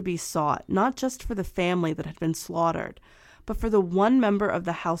needed to be sought, not just for the family that had been slaughtered, but for the one member of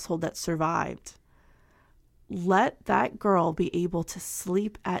the household that survived. Let that girl be able to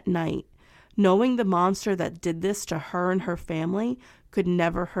sleep at night, knowing the monster that did this to her and her family could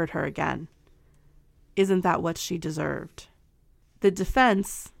never hurt her again. Isn't that what she deserved? The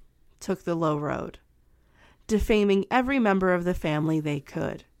defense took the low road, defaming every member of the family they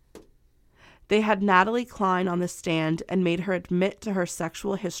could. They had Natalie Klein on the stand and made her admit to her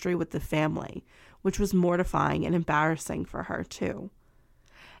sexual history with the family, which was mortifying and embarrassing for her, too.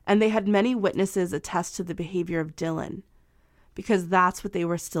 And they had many witnesses attest to the behavior of Dylan, because that's what they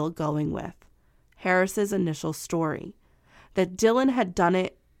were still going with. Harris's initial story, that Dylan had done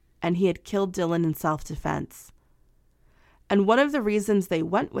it and he had killed Dylan in self-defense. And one of the reasons they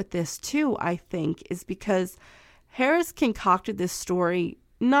went with this, too, I think, is because Harris concocted this story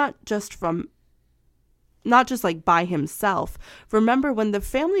not just like by himself. Remember, when the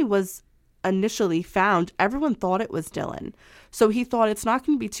family was initially found, everyone thought it was Dylan. So he thought it's not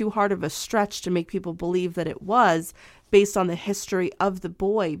going to be too hard of a stretch to make people believe that it was, based on the history of the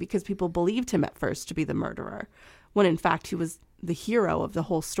boy, because people believed him at first to be the murderer, when in fact he was the hero of the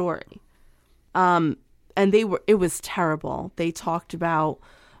whole story. And it was terrible. They talked about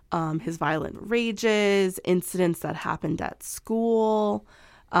his violent rages, incidents that happened at school.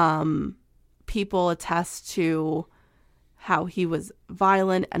 People attest to how he was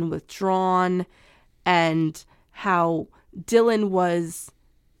violent and withdrawn, and how Dylan was,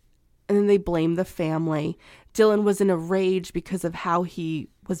 and then they blame the family. Dylan was in a rage because of how he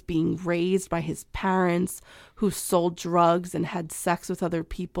was being raised by his parents, who sold drugs and had sex with other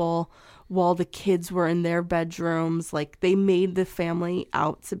people while the kids were in their bedrooms. Like, they made the family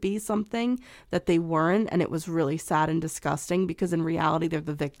out to be something that they weren't, and it was really sad and disgusting, because in reality they're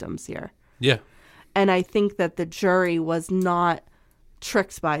the victims here. Yeah. And I think that the jury was not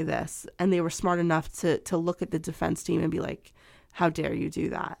tricked by this, and they were smart enough to look at the defense team and be like, how dare you do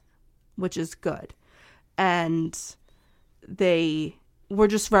that? Which is good. And they were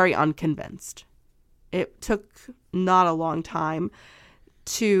just very unconvinced. It took not a long time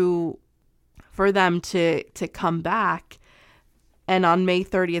for them to come back. And on May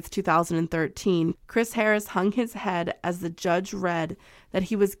 30th, 2013, Chris Harris hung his head as the judge read that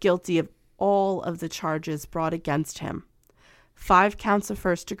he was guilty of all of the charges brought against him: 5 counts of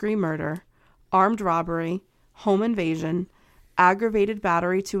first-degree murder, armed robbery, home invasion, aggravated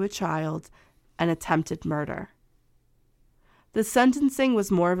battery to a child, and attempted murder. The sentencing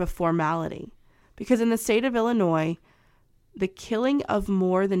was more of a formality, because in the state of Illinois, the killing of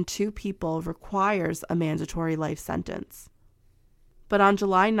more than 2 people requires a mandatory life sentence. But on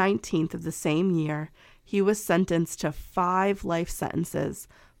July 19th of the same year, he was sentenced to 5 life sentences,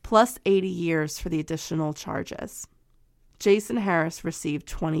 plus 80 years for the additional charges. Jason Harris received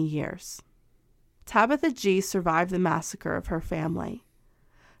 20 years. Tabitha G. survived the massacre of her family.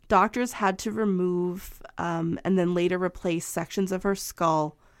 Doctors had to remove and then later replace sections of her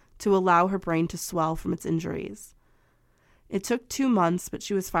skull to allow her brain to swell from its injuries. It took 2 months, but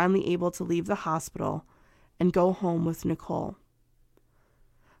she was finally able to leave the hospital and go home with Nicole.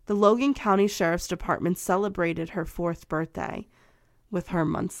 The Logan County Sheriff's Department celebrated her 4th birthday with her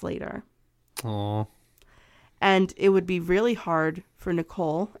months later. Aww. And it would be really hard for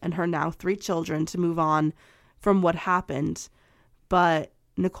Nicole and her now 3 children to move on from what happened. But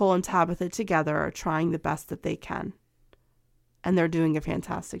Nicole and Tabitha together are trying the best that they can. And they're doing a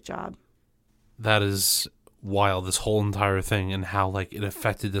fantastic job. That is wild, this whole entire thing, and how like it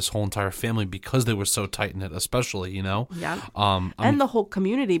affected this whole entire family because they were so tight-knit, especially, you know? Yeah. And the whole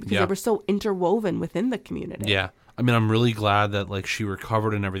community, because they were so interwoven within the community. Yeah. I mean, I'm really glad that like she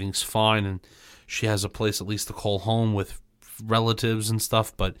recovered and everything's fine and she has a place at least to call home with relatives and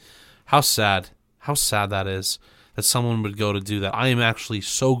stuff, but how sad that is that someone would go to do that. I am actually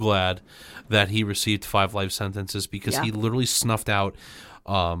so glad that he received 5 life sentences because he literally snuffed out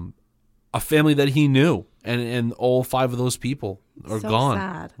a family that he knew, and all 5 of those people are so gone.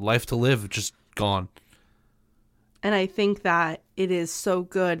 Sad. Life to live, just gone. And I think that it is so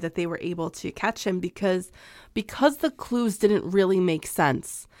good that they were able to catch him because the clues didn't really make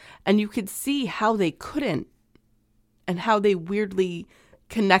sense. And you could see how they couldn't and how they weirdly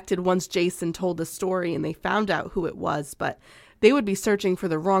connected once Jason told the story and they found out who it was. But they would be searching for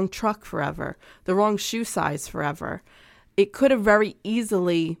the wrong truck forever, the wrong shoe size forever. It could have very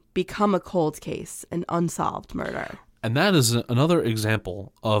easily become a cold case, an unsolved murder. And that is another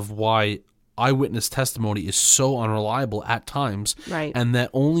example of why eyewitness testimony is so unreliable at times, right? And that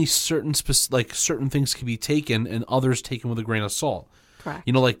only certain things can be taken and others taken with a grain of salt. Correct.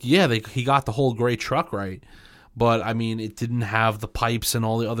 You know, like he got the whole gray truck right, but I mean, it didn't have the pipes and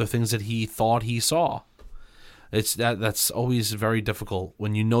all the other things that he thought he saw. It's that's always very difficult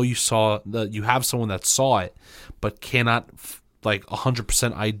when you know you have someone that saw it, but cannot like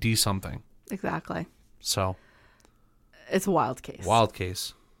 100% ID something. Exactly. So it's a wild case. Wild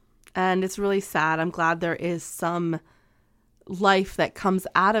case. And it's really sad. I'm glad there is some life that comes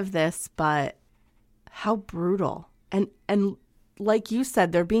out of this, but how brutal. And like you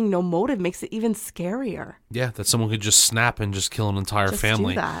said, there being no motive makes it even scarier. Yeah, that someone could just snap and just kill an entire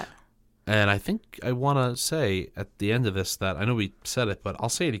family. Do that. And I think I want to say at the end of this that I know we said it, but I'll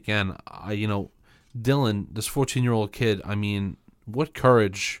say it again. Dylan, this 14-year-old kid, I mean, what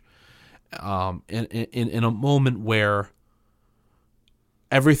courage in a moment where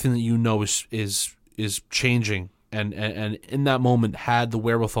everything that you know is changing, and in that moment had the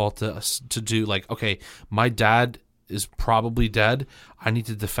wherewithal to do like, okay, my dad is probably dead. I need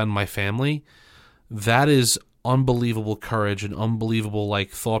to defend my family. That is unbelievable courage and unbelievable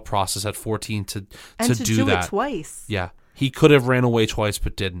like thought process at 14 to do that it twice. Yeah, he could have ran away twice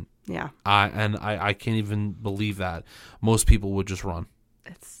but didn't. Yeah. I can't even believe that. Most people would just run.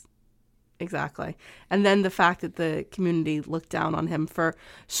 Exactly. And then the fact that the community looked down on him for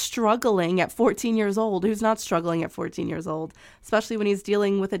struggling at 14 years old. Who's not struggling at 14 years old, especially when he's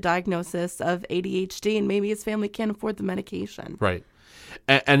dealing with a diagnosis of ADHD and maybe his family can't afford the medication. Right.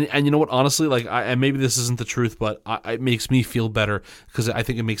 And you know what, honestly, like, and maybe this isn't the truth, but it makes me feel better because I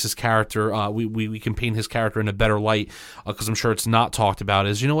think it makes his character, we can paint his character in a better light because I'm sure it's not talked about,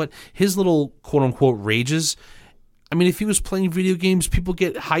 is, you know what, his little quote-unquote rages, I mean, if he was playing video games, people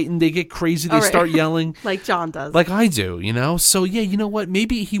get heightened, they get crazy, they start yelling. Like John does. Like I do, you know? So, yeah, you know what,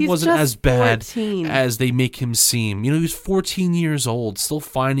 maybe he's wasn't as bad 14. As they make him seem. You know, he was 14 years old, still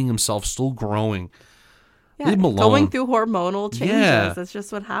finding himself, still growing. Yeah, leave him alone. Going through hormonal changes. Yeah. That's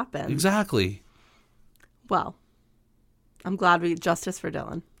just what happens. Exactly. Well, I'm glad justice for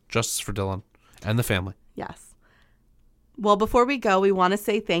Dylan. Justice for Dylan and the family. Yes. Well, before we go, we want to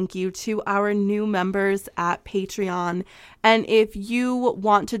say thank you to our new members at Patreon. And if you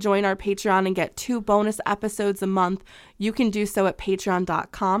want to join our Patreon and get 2 bonus episodes a month, you can do so at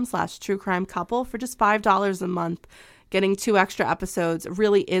patreon.com/truecrimecouple for just $5 a month. Getting 2 extra episodes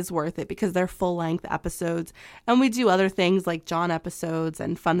really is worth it because they're full-length episodes. And we do other things like John episodes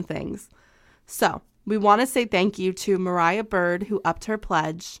and fun things. So we want to say thank you to Mariah Bird, who upped her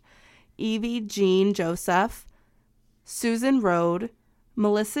pledge, Evie Jean Joseph, Susan Rode,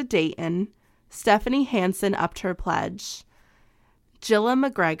 Melissa Dayton, Stephanie Hansen upped her pledge, Jilla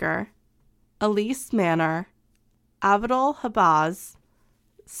McGregor, Elise Manor, Avidal Habaz,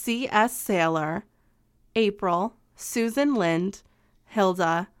 C.S. Saylor, April, Susan Lind,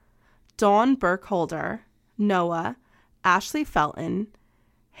 Hilda, Dawn Burkholder, Noah, Ashley Felton,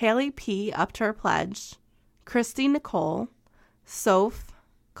 Haley P. upped her pledge, Christy Nicole, Soph,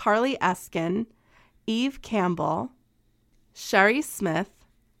 Carly Eskin, Eve Campbell, Sherry Smith,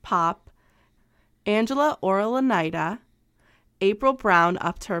 Pop, Angela Orlanita, April Brown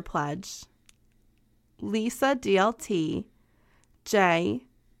upped her pledge, Lisa DLT, Jay,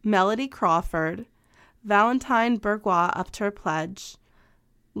 Melody Crawford, Valentine Bourgois upped her pledge,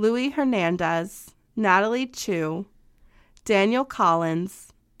 Louis Hernandez, Natalie Chu, Daniel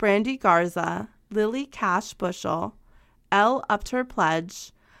Collins, Brandy Garza, Lily Cash Bushel, Elle Upter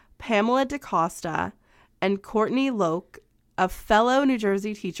Pledge, Pamela DaCosta, and Courtney Loke, a fellow New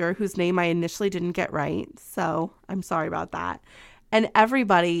Jersey teacher whose name I initially didn't get right, so I'm sorry about that. And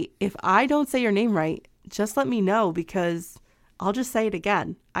everybody, if I don't say your name right, just let me know because I'll just say it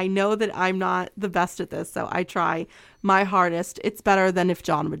again. I know that I'm not the best at this, so I try my hardest. It's better than if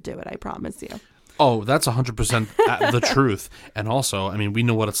John would do it, I promise you. Oh, that's 100% the truth. And also, I mean, we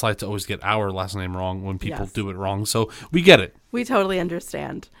know what it's like to always get our last name wrong when people do it wrong. So we get it. We totally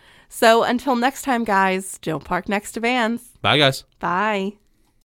understand. So until next time, guys, don't park next to vans. Bye, guys. Bye.